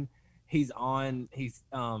 Even when he's commentating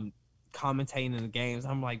in the games,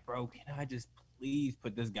 I'm like, bro, can I just please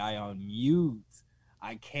put this guy on mute?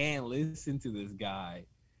 I can't listen to this guy.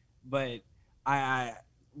 But I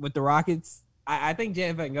with the Rockets, I think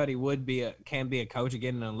Jeff Van Gundy can be a coach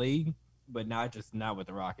again in the league, but not with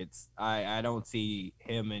the Rockets. I don't see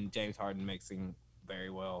him and James Harden mixing very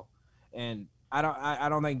well, and I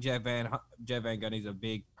don't think Jeff Van Gundy's a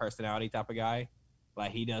big personality type of guy.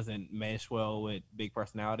 Like, he doesn't mesh well with big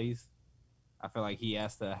personalities. I feel like he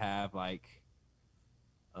has to have like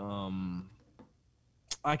a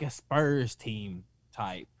Spurs team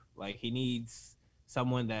type. Like he needs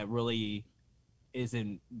someone that really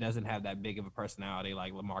doesn't have that big of a personality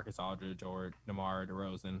like LaMarcus Aldridge or DeMar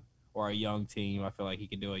DeRozan, or a young team. I feel like he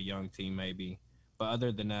can do a young team maybe. But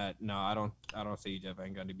other than that, no, I don't see Jeff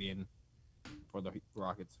Van Gundy being for the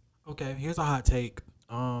Rockets. Okay, here's a hot take.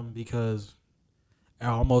 Because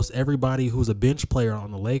almost everybody who's a bench player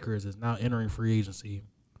on the Lakers is now entering free agency.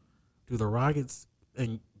 Do the Rockets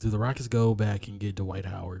go back and get Dwight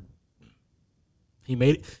Howard? He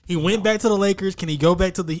went back to the Lakers. Can he go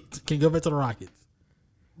back to the Rockets?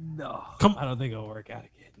 No. I don't think it'll work out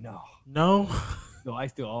again. No. No?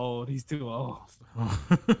 Dwight's too old. He's too old.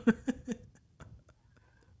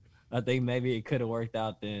 I think maybe it could have worked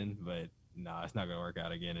out then, but no, it's not going to work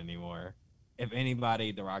out again anymore. If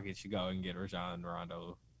anybody, the Rockets should go and get Rajon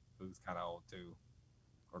Rondo, who's kind of old too.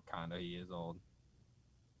 Or kind of, he is old.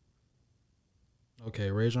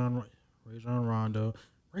 Okay, Rajon Rondo.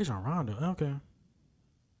 Rajon Rondo, okay.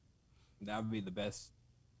 That would be the best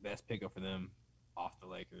pickup for them off the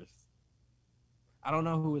Lakers. I don't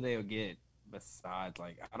know who they'll get besides,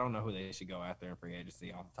 I don't know who they should go after in free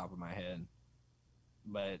agency off the top of my head.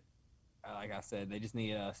 But like I said, they just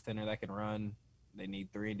need a center that can run. They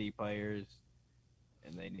need 3-and-D players,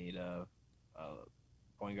 and they need a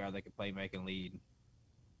point guard that can play, make, and lead.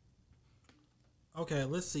 Okay,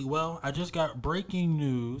 let's see. Well, I just got breaking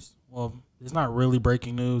news. Well, it's not really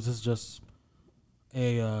breaking news. It's just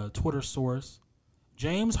a Twitter source.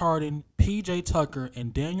 James Harden, PJ Tucker,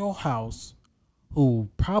 and Daniel House, who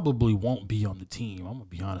probably won't be on the team. I'm gonna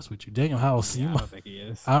be honest with you, Daniel House. I don't think he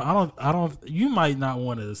is. I don't. You might not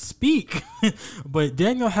want to speak, but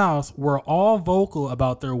Daniel House were all vocal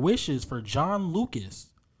about their wishes for John Lucas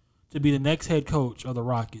to be the next head coach of the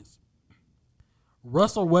Rockets.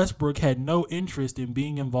 Russell Westbrook had no interest in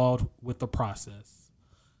being involved with the process.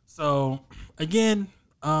 So again,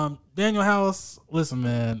 Daniel House, listen,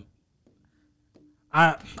 man.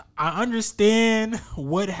 I understand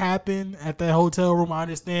what happened at that hotel room. I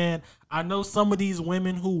understand. I know some of these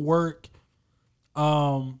women who work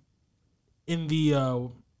in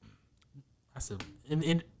the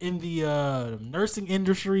nursing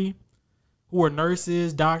industry, who are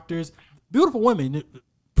nurses, doctors, beautiful women,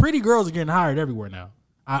 pretty girls are getting hired everywhere now.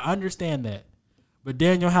 I understand that. But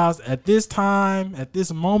Daniel House, at this time, at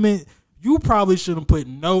this moment, you probably shouldn't put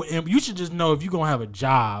you should just know if you're going to have a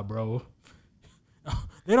job, bro.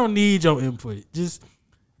 They don't need your input. Just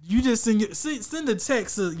send a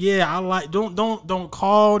text. Don't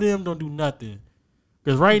call them. Don't do nothing.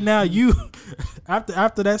 Because right now you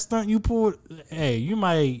after that stunt you pulled, hey, you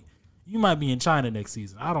might be in China next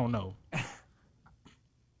season. I don't know. I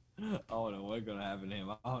don't know what's gonna happen to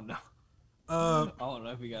him. I don't know. I don't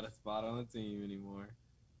know if he got a spot on the team anymore.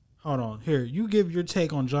 Hold on. Here, you give your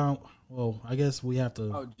take on John. Well, I guess we have to.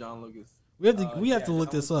 Oh, John Lucas. We have to look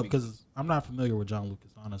this up because I'm not familiar with John Lucas,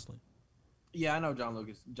 honestly. Yeah, I know John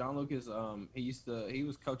Lucas. John Lucas, he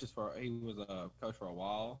was a coach for a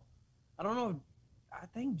while. I don't know. I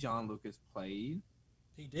think John Lucas played.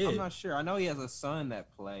 He did. I'm not sure. I know he has a son that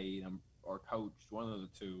played or coached, one of the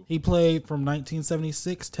two. He played from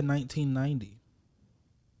 1976 to 1990.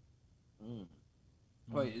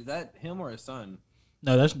 Wait, is that him or his son?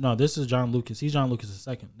 No, this is John Lucas. He's John Lucas'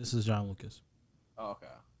 second. This is John Lucas. Oh, okay.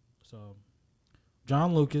 So,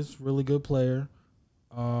 John Lucas, really good player,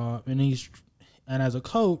 and as a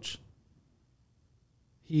coach,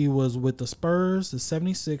 he was with the Spurs, the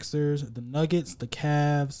 76ers, the Nuggets, the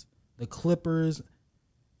Cavs, the Clippers,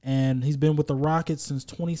 and he's been with the Rockets since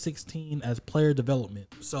 2016 as player development.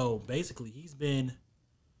 So basically, he's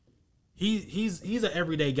an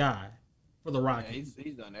everyday guy for the Rockets. Yeah,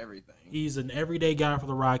 he's done everything. He's an everyday guy for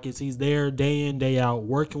the Rockets. He's there day in, day out,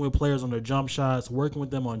 working with players on their jump shots, working with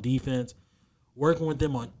them on defense, working with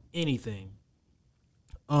them on anything.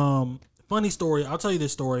 Funny story. I'll tell you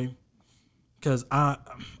this story because I'm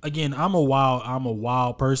a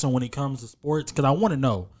wild person when it comes to sports because I want to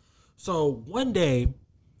know. So one day,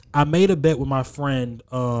 I made a bet with my friend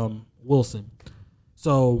Wilson.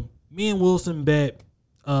 So me and Wilson bet.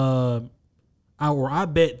 I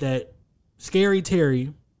bet that Scary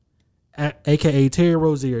Terry, a.k.a. Terry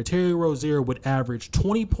Rozier would average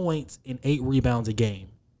 20 points and 8 rebounds a game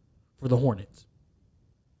for the Hornets.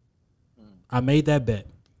 I made that bet.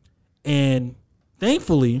 And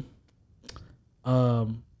thankfully,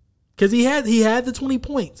 because he had the 20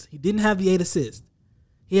 points. He didn't have the 8 assists.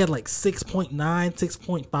 He had like 6.9,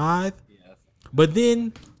 6.5. Yes. But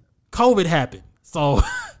then COVID happened. So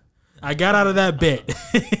I got out of that bet.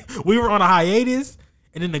 We were on a hiatus.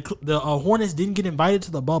 And then the Hornets didn't get invited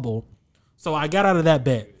to the bubble. So I got out of that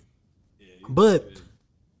bet. But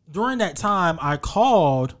during that time, I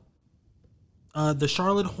called the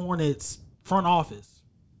Charlotte Hornets front office,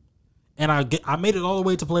 and I made it all the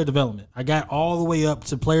way to player development. I got all the way up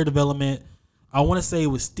to player development. I want to say it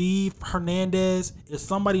was Steve Hernandez. It's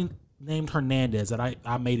somebody named Hernandez that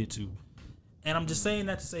I made it to. And I'm just saying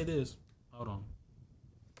that to say this. Hold on.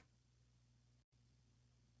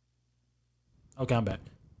 Okay, I'm back.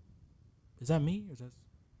 Is that me? Or is that...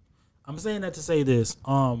 I'm saying that to say this.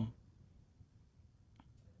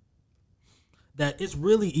 That it's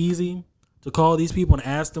really easy to call these people and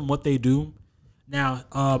ask them what they do. Now,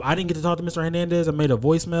 I didn't get to talk to Mr. Hernandez. I made a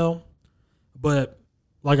voicemail. But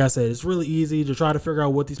like I said, it's really easy to try to figure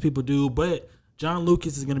out what these people do. But John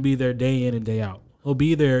Lucas is going to be there day in and day out. He'll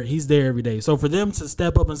be there. He's there every day. So for them to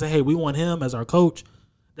step up and say, hey, we want him as our coach,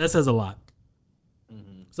 that says a lot.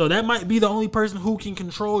 Mm-hmm. So that might be the only person who can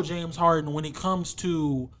control James Harden when it comes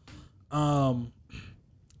to,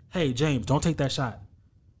 hey, James, don't take that shot.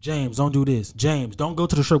 James, don't do this. James, don't go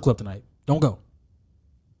to the strip club tonight. Don't go.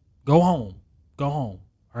 Go home. Go home.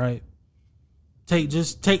 All right. Take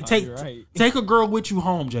a girl with you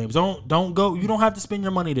home, James. Don't go. You don't have to spend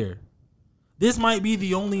your money there. This might be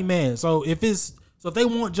the only man. So if they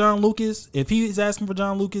want John Lucas, if he is asking for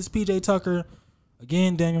John Lucas, PJ Tucker,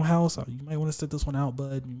 again, Daniel House, you might want to sit this one out,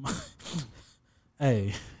 bud.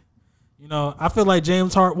 Hey, I feel like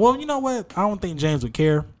James Harden. Well, you know what? I don't think James would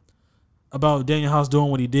care about Daniel House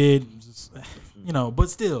doing what he did. Just, but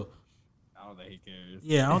still. I don't think he cares.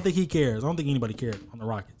 Yeah, I don't think he cares. I don't think anybody cares on the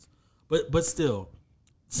Rockets. But still,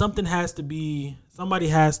 somebody has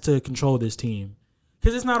to control this team.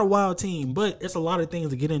 Because it's not a wild team, but it's a lot of things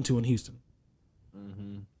to get into in Houston.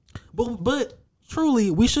 Mm-hmm. But truly,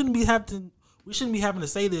 we shouldn't be having to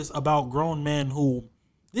say this about grown men who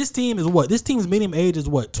this team is what? This team's median age is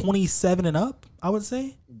what? 27 and up, I would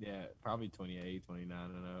say? Yeah, probably 28, 29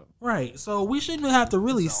 and up. Right. So we shouldn't have to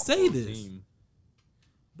really say this. Team.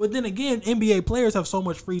 But then again, NBA players have so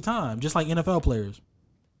much free time, just like NFL players.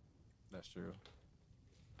 That's true.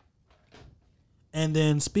 And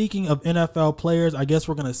then speaking of NFL players, I guess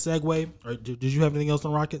we're going to segue. Or did you have anything else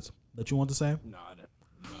on Rockets that you want to say? No, I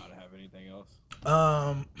don't have anything else.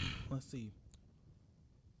 Let's see.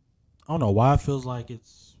 I don't know why it feels like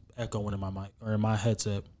it's echoing in my mic or in my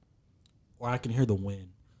headset, or I can hear the wind.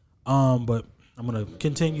 But I'm going to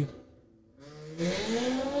continue.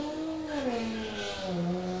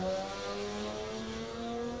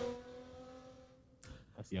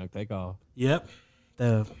 That's Young Takeoff. Yep.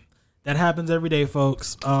 That happens every day,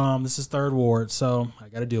 folks. This is Third Ward, so I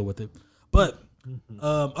got to deal with it. But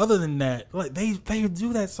other than that, like they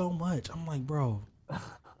do that so much. I'm like, bro,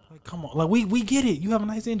 like come on, like we get it. You have a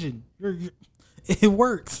nice engine. It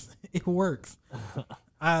works. It works.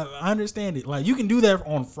 I understand it. Like you can do that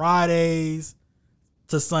on Fridays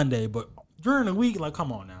to Sunday, but during the week, like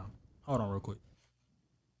come on now. Hold on real quick.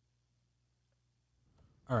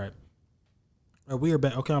 All right. We are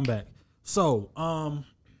back. Okay, I'm back. So,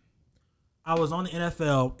 I was on the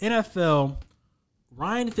NFL,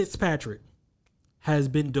 Ryan Fitzpatrick has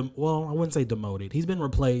been, I wouldn't say demoted. He's been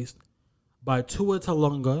replaced by Tua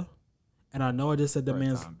Tagovailoa. And I know I just said that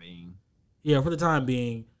man's... Yeah, for the time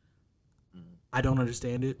being. I don't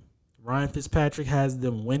understand it. Ryan Fitzpatrick has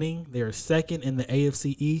them winning. They are second in the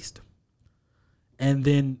AFC East. And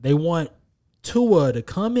then they want Tua to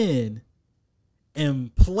come in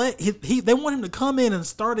and play. They want him to come in and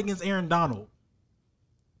start against Aaron Donald.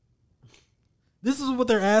 This is what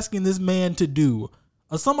they're asking this man to do.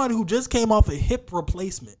 Somebody who just came off a hip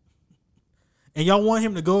replacement. And y'all want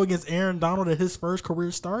him to go against Aaron Donald at his first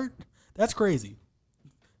career start? That's crazy.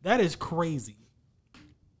 That is crazy.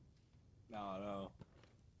 No.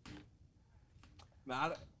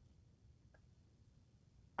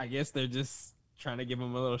 I guess they're just trying to give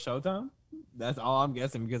him a little showtime. That's all I'm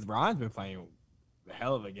guessing because Brian's been playing a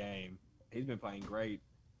hell of a game. He's been playing great.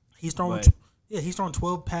 He's thrown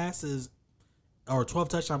 12 passes or 12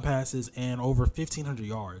 touchdown passes and over 1,500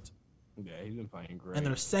 yards. Yeah, he's been playing great. And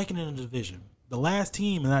they're second in the division. The last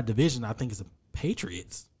team in that division, I think, is the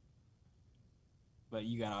Patriots. But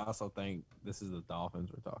you gotta also think this is the Dolphins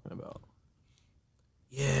we're talking about.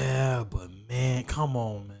 Yeah, but man, come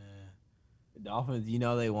on, man. The Dolphins,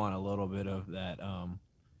 they want a little bit of that how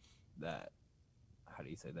do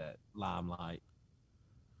you say that? Limelight.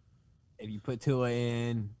 If you put Tua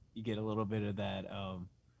in, you get a little bit of that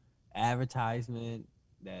advertisement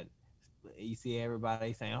that you see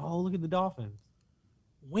everybody saying, "Oh, look at the Dolphins."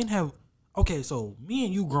 So me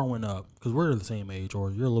and you growing up, because we're the same age,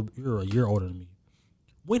 or you're a year older than me.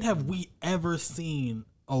 When have we ever seen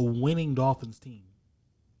a winning Dolphins team?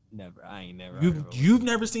 Never. I ain't never. You've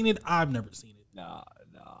never seen it. I've never seen it. Nah.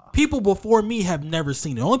 People before me have never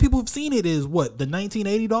seen it. Only people who've seen it is what, the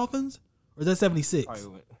 1980 Dolphins, or is that 76?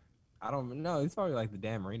 I don't know. It's probably like the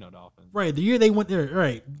Dan Marino Dolphins. Right, the year they went there.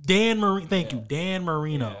 Right, Dan Marino. Thank you, Dan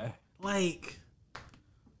Marino. Yeah. Like,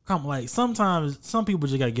 sometimes some people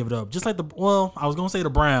just gotta give it up. Just like I was gonna say the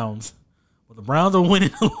Browns, but the Browns are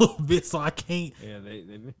winning a little bit, so I can't. Yeah, they've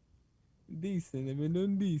been decent. They've been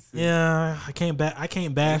doing decent. Yeah, I can't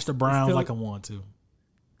bash the Browns like I want to.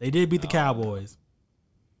 They did beat the Cowboys.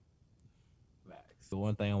 The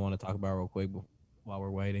one thing I want to talk about real quick while we're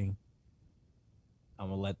waiting, I'm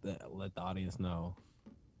gonna let the audience know,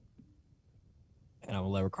 and I'm gonna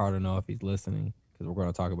let Ricardo know if he's listening, because we're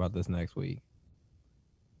gonna talk about this next week.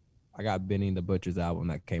 I got Benny the Butcher's album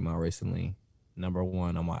that came out recently,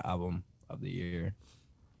 #1 on my album of the year,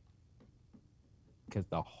 because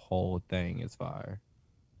the whole thing is fire.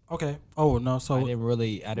 Okay. Oh no. So I didn't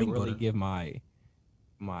really give my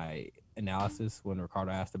analysis when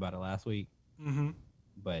Ricardo asked about it last week. Mm-hmm.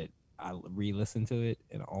 But I re-listened to it,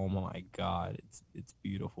 and oh my god, it's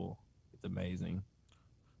beautiful. It's amazing.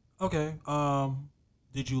 Okay.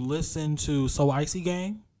 Did you listen to So Icy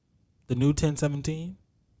Gang, the new 1017?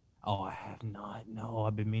 Oh, I have not. No,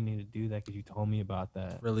 I've been meaning to do that because you told me about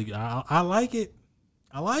that. Really good. I like it.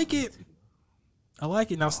 I like it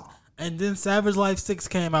now. And then Savage Life 6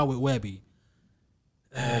 came out with Webby.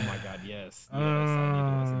 Oh my god, yes. Yes, I need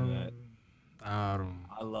to listen to that.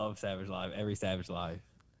 I love Savage Life. Every Savage Life.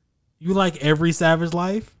 You like every Savage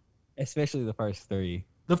Life? Especially the first 3.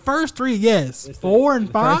 The first 3, yes. 4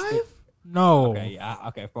 and 5? No.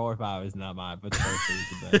 Okay, 4 and 5 is not mine, but the first 3 is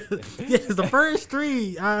the best. Yes, the first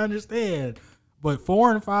 3, I understand. But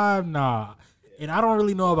 4 and 5, nah. And I don't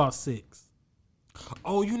really know about 6.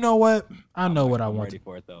 Oh, you know what? I know what I want. I'm ready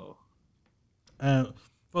for it though.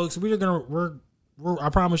 Folks, we're I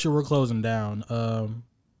promise you we're closing down.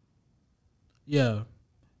 Yeah.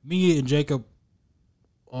 Me and Jacob,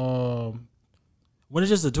 when it's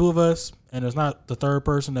just the two of us and it's not the third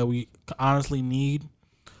person that we honestly need,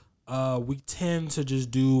 we tend to just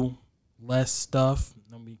do less stuff.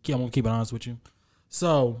 I'm gonna keep it honest with you.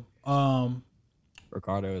 So,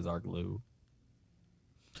 Ricardo is our glue.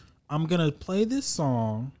 I'm gonna play this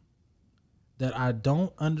song that I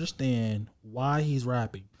don't understand why he's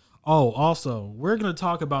rapping. Oh, also, we're gonna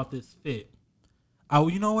talk about this fit. Oh,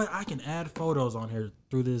 you know what? I can add photos on here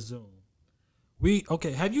through this Zoom.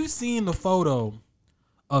 Have you seen the photo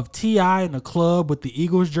of T.I. in the club with the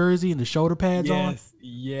Eagles jersey and the shoulder pads on?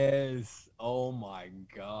 Yes. Oh my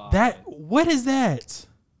god. What is that?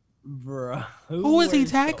 Bro. Who is he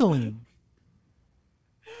tackling?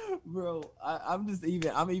 Bro,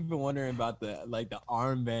 I'm even wondering about the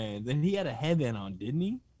armbands. And he had a headband on, didn't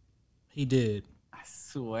he? He did. I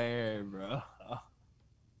swear, bro.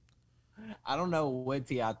 I don't know what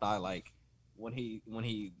T.I. thought, like, when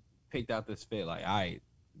he picked out this fit, like, all right,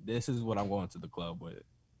 this is what I'm going to the club with.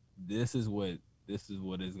 This is what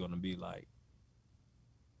it's gonna be like.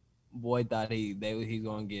 Boy thought he's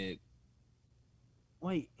gonna get.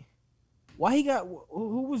 Wait, why he got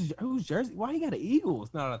who's jersey? Why he got an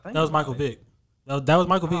Eagles? No, that was Michael Vick. That was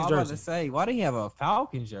Michael Vick's jersey. I was about to say, why did he have a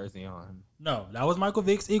Falcons jersey on? No, that was Michael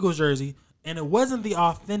Vick's Eagles jersey, and it wasn't the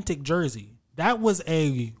authentic jersey. That was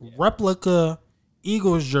a replica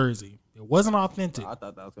Eagles jersey. It wasn't authentic. I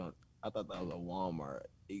thought that was a Walmart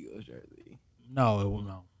Eagles jersey.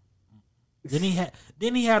 No. Then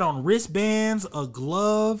he had on wristbands, a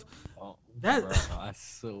glove. Oh, bro, I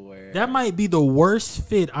swear. That might be the worst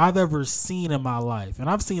fit I've ever seen in my life. And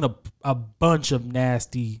I've seen a bunch of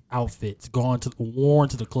nasty outfits worn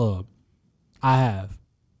to the club. I have.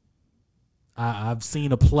 I've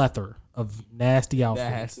seen a plethora of nasty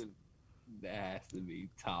outfits. That has to be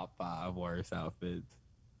top 5 worst outfits.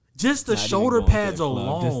 Just the shoulder pads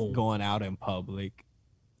alone. Just going out in public.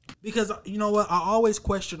 Because you know what? I always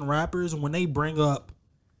question rappers when they bring up,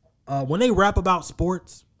 when they rap about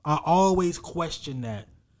sports, I always question that.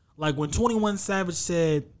 Like when 21 Savage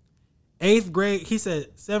said 8th grade, he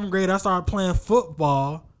said 7th grade, I started playing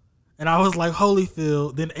football. And I was like,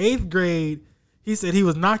 Holyfield. Then 8th grade, he said he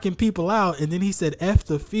was knocking people out. And then he said F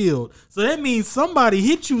the field. So that means somebody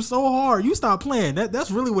hit you so hard, you stopped playing.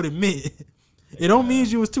 That's really what it meant. It don't mean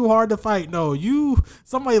you was too hard to fight. No,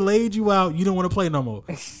 somebody laid you out. You didn't want to play no more.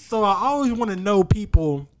 So I always want to know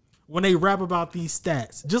people when they rap about these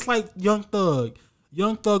stats. Just like Young Thug.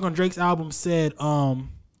 Young Thug on Drake's album said,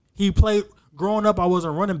 he played growing up. I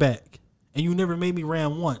wasn't running back, and you never made me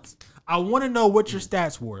ran once. I want to know what your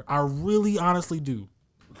stats were. I really, honestly do.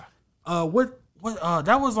 What?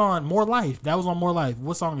 That was on More Life. That was on More Life.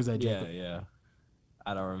 What song is that, Jacob? Yeah.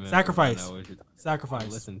 I don't remember. Sacrifice. I know what you're talking about.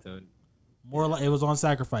 Sacrifice. Listen to it. More like it was on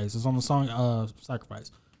Sacrifice. It's on the song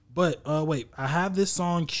Sacrifice. But wait, I have this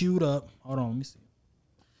song queued up. Hold on, let me see.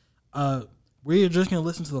 We're just gonna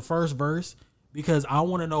listen to the first verse because I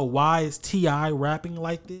want to know why is T.I. rapping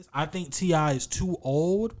like this. I think T.I. is too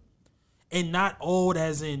old, and not old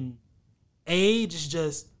as in age. It's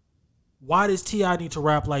just why does T.I. need to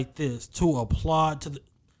rap like this to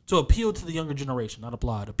appeal to the younger generation? Not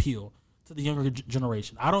appeal to the younger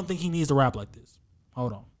generation. I don't think he needs to rap like this.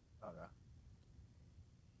 Hold on.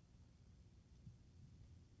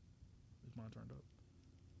 Is mine turned up?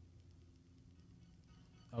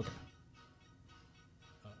 Okay.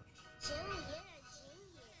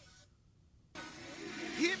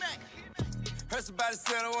 Heard somebody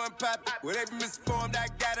said I wasn't poppin'. Well, they be misinformed, I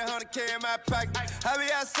got 100K in my pocket. I be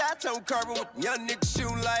outside, tone carbon with young niggas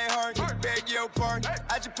shooting like hard. Beg your pardon.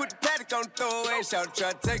 I just put the paddock on the throwaway. Shout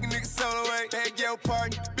try to take a nigga soul away. Beg your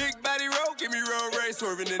pardon. Big body roll, give me road race.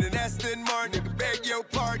 Swerving in an Aston Martin. Nigga, beg your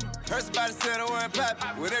pardon. Heard somebody said I wasn't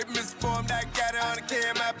poppin'. Well, they be misinformed, I got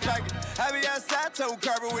 100K in my pocket. I be outside, tone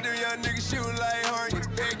carbon with them young niggas shooting like hard.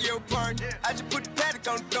 Beg your pardon. I just put the paddock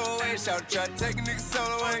on the throwaway. Shout try to take a nigga soul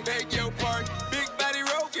away. Beg your pardon. Big body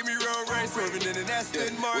roll, give me road race. Swerving in an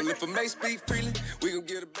Aston Martin. Well, if I may speak freely, we gon'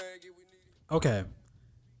 get a bag if we need it. Okay.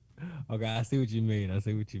 Okay, I see what you mean.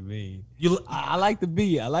 I like the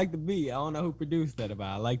beat. I don't know who produced that, but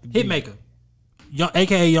I like the beat. Hitmaker,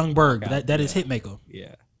 aka Young Berg. That is Hitmaker.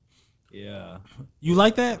 Yeah. You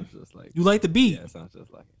like that? You like the beat? Yeah, it sounds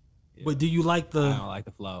just like it. Yeah. But do you like the? I don't like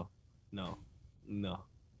the flow. No,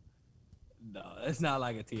 it's not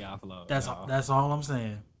like a T.I. flow. That's all I'm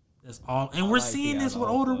saying. That's all. And we're seeing this with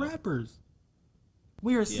older rappers.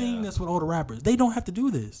 We are seeing this with older rappers. They don't have to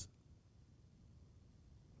do this.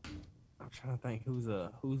 I'm trying to think who's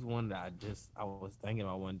one that I was thinking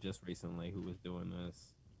about one just recently who was doing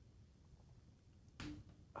this.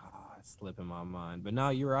 It's slipping my mind. But no,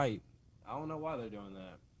 you're right. I don't know why they're doing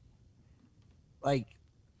that. Like,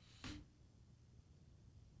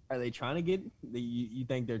 are they trying to get you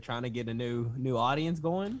think they're trying to get a new audience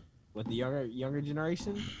going with the younger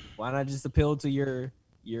generation? Why not just appeal to your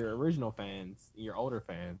original fans, your older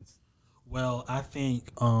fans? Well, I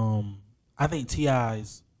think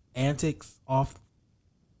T.I.'s antics off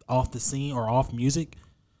the scene or off music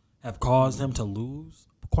have caused him to lose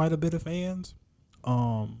quite a bit of fans.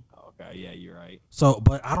 Okay, yeah, you're right. So,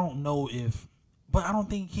 but I don't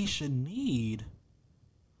think he should need.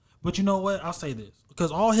 But you know what? I'll say this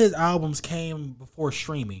because all his albums came before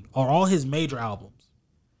streaming, or all his major albums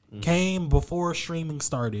came before streaming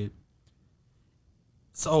started.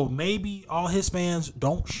 So maybe all his fans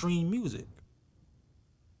don't stream music.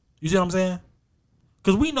 You see what I'm saying?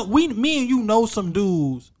 Because me and you know some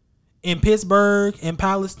dudes in Pittsburgh and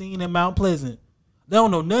Palestine and Mount Pleasant. They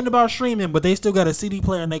don't know nothing about streaming, but they still got a CD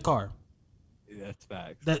player in their car. Yeah, that's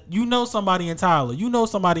facts. That you know somebody in Tyler, you know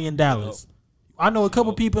somebody in Dallas. Yep. I know a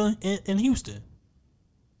couple people in Houston.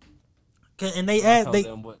 And they add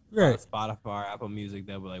Spotify, Apple Music.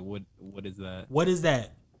 They were like, "What is that? What is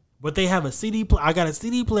that?" But they have a CD. I got a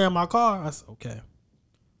CD player in my car. I said, "Okay."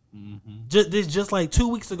 Mm-hmm. Just like 2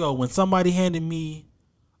 weeks ago when somebody handed me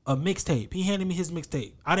a mixtape. He handed me his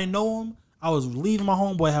mixtape. I didn't know him. I was leaving my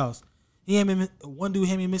homeboy house. One dude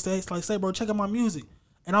handed me a mixtape. Like, say, bro, check out my music.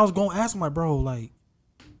 And I was going to ask him, like, bro, like,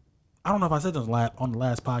 I don't know if I said this on the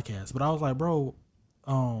last podcast, but I was like, bro,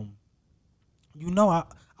 I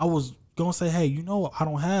was going to say, hey, I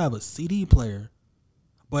don't have a CD player.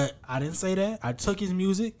 But I didn't say that. I took his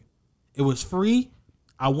music. It was free.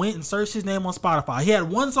 I went and searched his name on Spotify. He had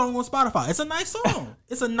one song on Spotify. It's a nice song.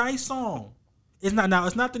 It's a nice song. It's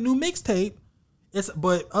not the new mixtape.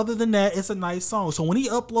 But other than that, it's a nice song. So when he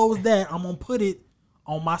uploads that, I'm gonna put it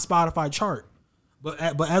on my Spotify chart. But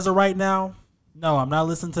as of right now, no, I'm not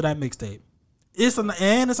listening to that mixtape. It's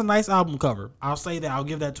a nice album cover. I'll say that. I'll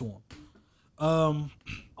give that to him.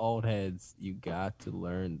 Old heads, you got to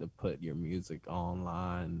learn to put your music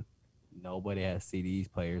online. Nobody has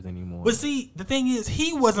CDs players anymore. But see, the thing is,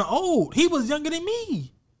 he wasn't old. He was younger than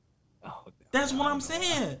me. That's what I'm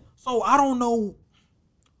saying. So I don't know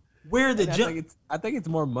where I think it's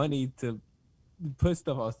more money to put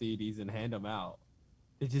stuff on CDs and hand them out.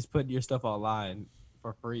 To just put your stuff online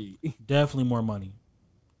for free. Definitely more money.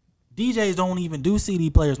 DJs don't even do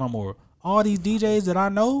CD players no more. All these DJs that I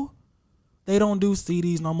know, they don't do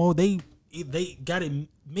CDs no more. They got it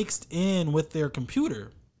mixed in with their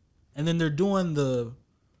computer. And then they're doing the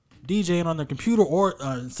DJing on their computer, or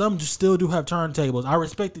some just still do have turntables. I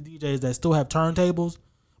respect the DJs that still have turntables,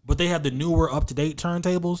 but they have the newer, up-to-date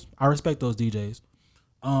turntables. I respect those DJs.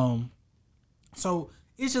 So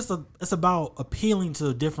it's about appealing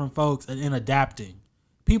to different folks and adapting.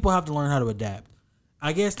 People have to learn how to adapt.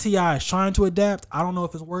 I guess T.I. is trying to adapt. I don't know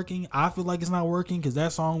if it's working. I feel like it's not working because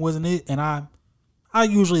that song wasn't it. And I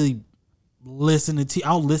usually listen to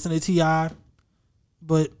T.I.,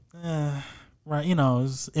 but right,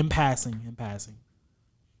 it's in passing.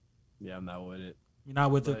 Yeah, I'm not with it. You're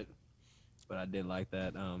not with it? But I did like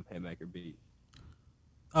that Hitmaker beat.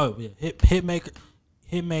 Oh yeah,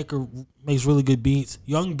 Hitmaker makes really good beats.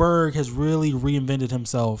 Young Berg has really reinvented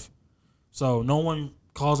himself, so no one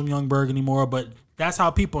calls him Young Berg anymore. But that's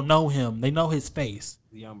how people know him. They know his face.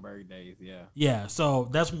 The Young Berg days, yeah. Yeah, so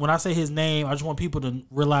that's when I say his name. I just want people to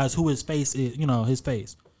realize who his face is. His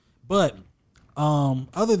face. But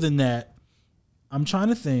other than that, I'm trying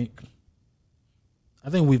to think. I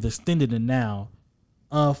think we've extended it now.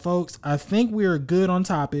 Folks, I think we're good on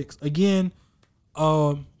topics. Again,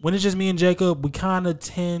 when it's just me and Jacob, we kind of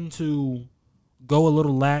tend to go a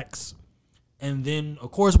little lax. And then,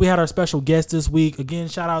 of course, we had our special guest this week. Again,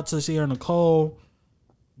 shout out to Sierra Nicole.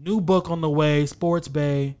 New book on the way, Sports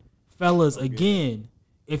Bay. Fellas, again,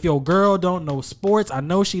 if your girl don't know sports, I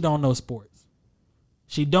know she don't know sports.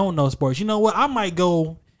 She don't know sports. You know what? I might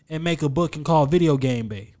go and make a book and call Video Game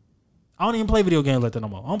Bay. I don't even play video games like that no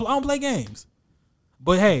more. I don't play games.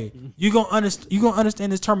 But hey, you gonna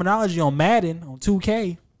understand this terminology on Madden, on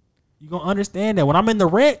 2K. You gonna understand that when I'm in the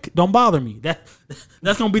rec, don't bother me.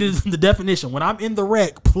 That's gonna be the definition. When I'm in the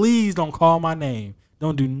rec, please don't call my name.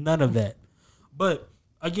 Don't do none of that. But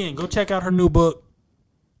again, go check out her new book.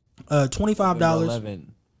 $25.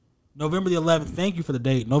 November the 11th. Thank you for the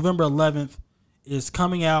date. November 11th is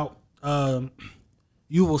coming out.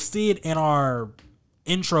 You will see it in our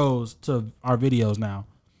intros to our videos now.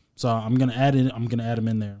 So I'm gonna add it. I'm gonna add them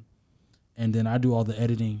in there, and then I do all the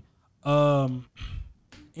editing.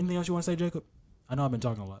 Anything else you want to say, Jacob? I know I've been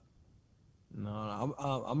talking a lot. No,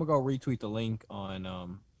 I'm gonna go retweet the link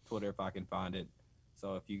on Twitter if I can find it.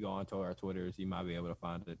 So if you go onto our Twitters, you might be able to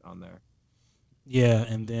find it on there. Yeah,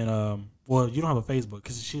 and then well, you don't have a Facebook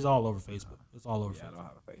because she's all over Facebook. It's all over. Yeah, Facebook. I don't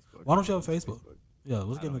have a Facebook. Why don't you have a Facebook? Yeah,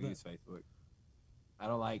 let's get into that. Use Facebook. I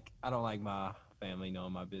don't like my family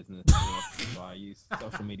knowing my business. So I use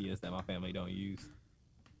social medias that my family don't use.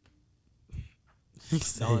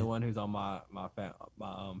 The only one who's on my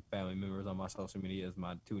family members on my social media is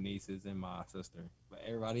my 2 nieces and my sister. But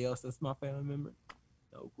everybody else that's my family member,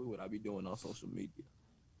 no clue what I be doing on social media.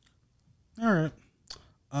 All right.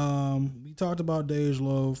 We talked about Dej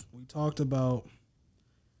Loaf. We talked about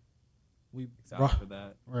we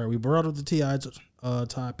brought up the T.I.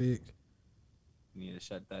 Topic. You need to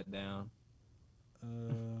shut that down.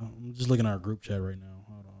 I'm just looking at our group chat right now.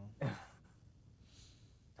 Hold on.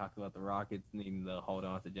 Talked about the Rockets needing to hold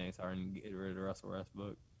on to James Harden and get rid of Russell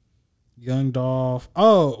Westbrook. Young Dolph.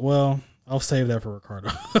 Oh, well, I'll save that for Ricardo.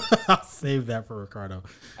 I'll save that for Ricardo.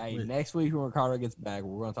 Hey, next week when Ricardo gets back,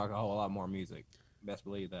 we're going to talk a whole lot more music. Best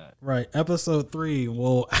believe that. Right. Episode 3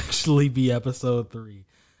 will actually be episode 3.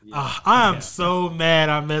 Yeah. I am so mad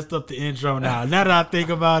I messed up the intro now. Now that I think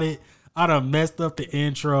about it, I done messed up the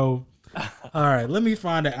intro. All right, let me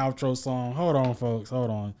find the outro song. Hold on, folks. Hold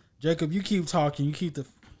on. Jacob, you keep talking. You keep the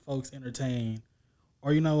folks entertained.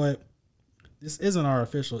 Or you know what? This isn't our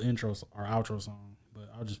official intro or outro song, but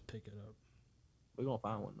I'll just pick it up. We're gonna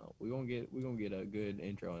find one though. We're gonna get a good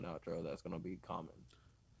intro and outro that's gonna be common.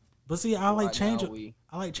 But see, I like change them.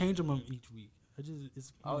 I like changing them each week.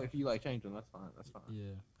 If you like change them, that's fine. That's fine.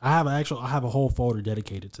 Yeah, I have a whole folder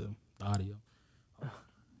dedicated to the audio.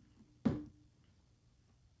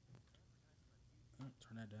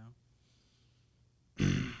 Turn that down.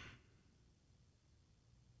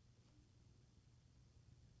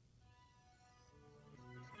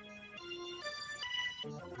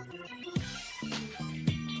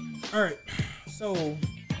 All right, so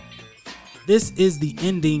this is the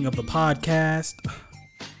ending of the podcast.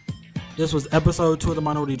 This was episode 2 of the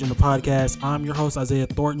Minority Agenda podcast. I'm your host, Isaiah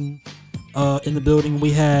Thornton. In the building,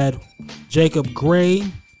 we had Jacob Gray.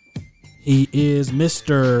 He is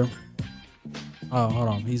Mr. Oh, hold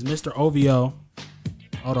on. He's Mr. OVO.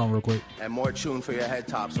 Hold on real quick. And more tune for your head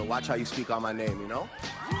top, so watch how you speak on my name, you know?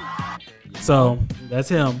 So, that's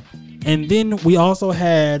him. And then we also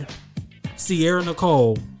had Sierra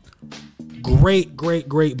Nicole. Great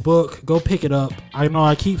book. Go pick it up. I know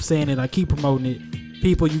I keep saying it. I keep promoting it.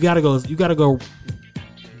 People, you gotta go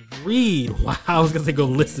read. Wow, I was gonna say go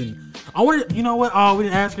listen. I wanted, you know what? Oh, we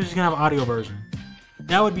didn't ask her if she's gonna have an audio version.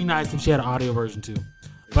 That would be nice if she had an audio version too.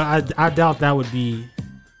 But I doubt that would be.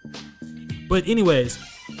 But anyways,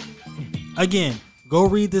 again, go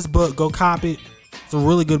read this book. Go cop it. It's a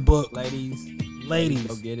really good book. Ladies,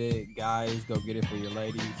 go get it. Guys, go get it for your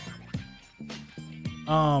ladies.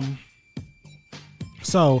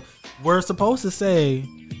 So we're supposed to say,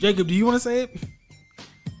 Jacob, do you want to say it?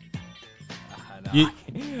 No,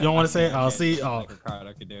 you don't want to say it? I'll see. Oh,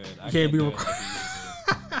 Ricardo can do it. I can't be recorded.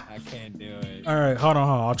 I can't do it. All right, hold on.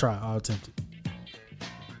 I'll try. I'll attempt it.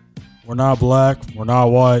 We're not black. We're not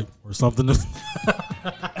white. We're something.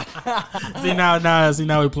 See now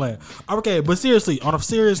we're playing. Okay, but seriously, on a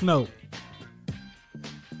serious note,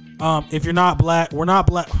 if you're not black, we're not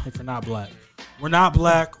black. If you're not black, we're not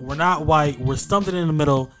black. We're not white. We're something in the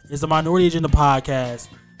middle. It's the Minority Agenda Podcast.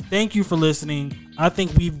 Thank you for listening. I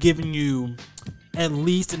think we've given you at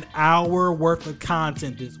least an hour worth of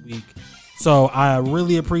content this week. So I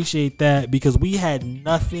really appreciate that because we had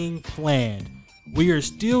nothing planned. We are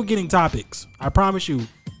still getting topics. I promise you.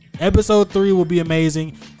 Episode 3 will be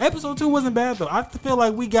amazing. Episode 2 wasn't bad though. I feel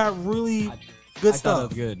like we got really good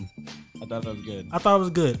stuff. I thought it was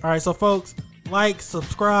good. All right, so folks, like,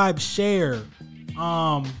 subscribe, share.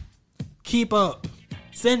 Keep up.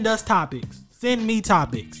 Send us topics. Send me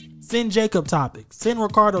topics. Send Jacob topics. Send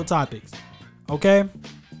Ricardo topics. Okay?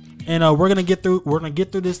 And we're gonna get through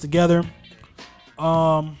this together.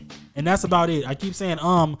 And that's about it. I keep saying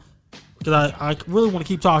because I really want to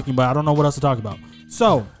keep talking, but I don't know what else to talk about.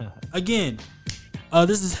 So, again,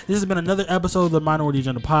 this has been another episode of the Minority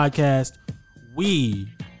Agenda Podcast. We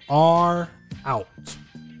are out.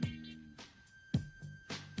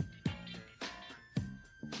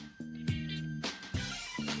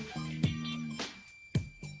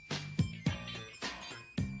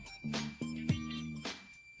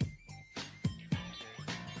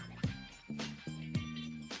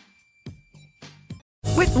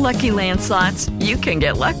 With Lucky Land Slots, you can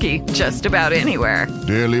get lucky just about anywhere.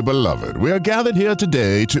 Dearly beloved, we are gathered here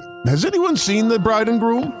today to... Has anyone seen the bride and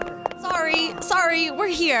groom? Sorry, we're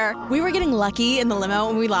here. We were getting lucky in the limo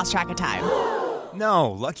and we lost track of time.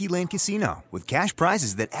 No, Lucky Land Casino, with cash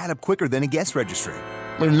prizes that add up quicker than a guest registry.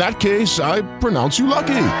 In that case, I pronounce you lucky.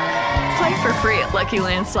 Play for free at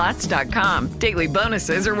LuckyLandSlots.com. Daily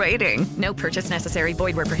bonuses are waiting. No purchase necessary.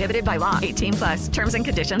 Void where prohibited by law. 18+. Terms and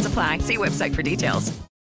conditions apply. See website for details.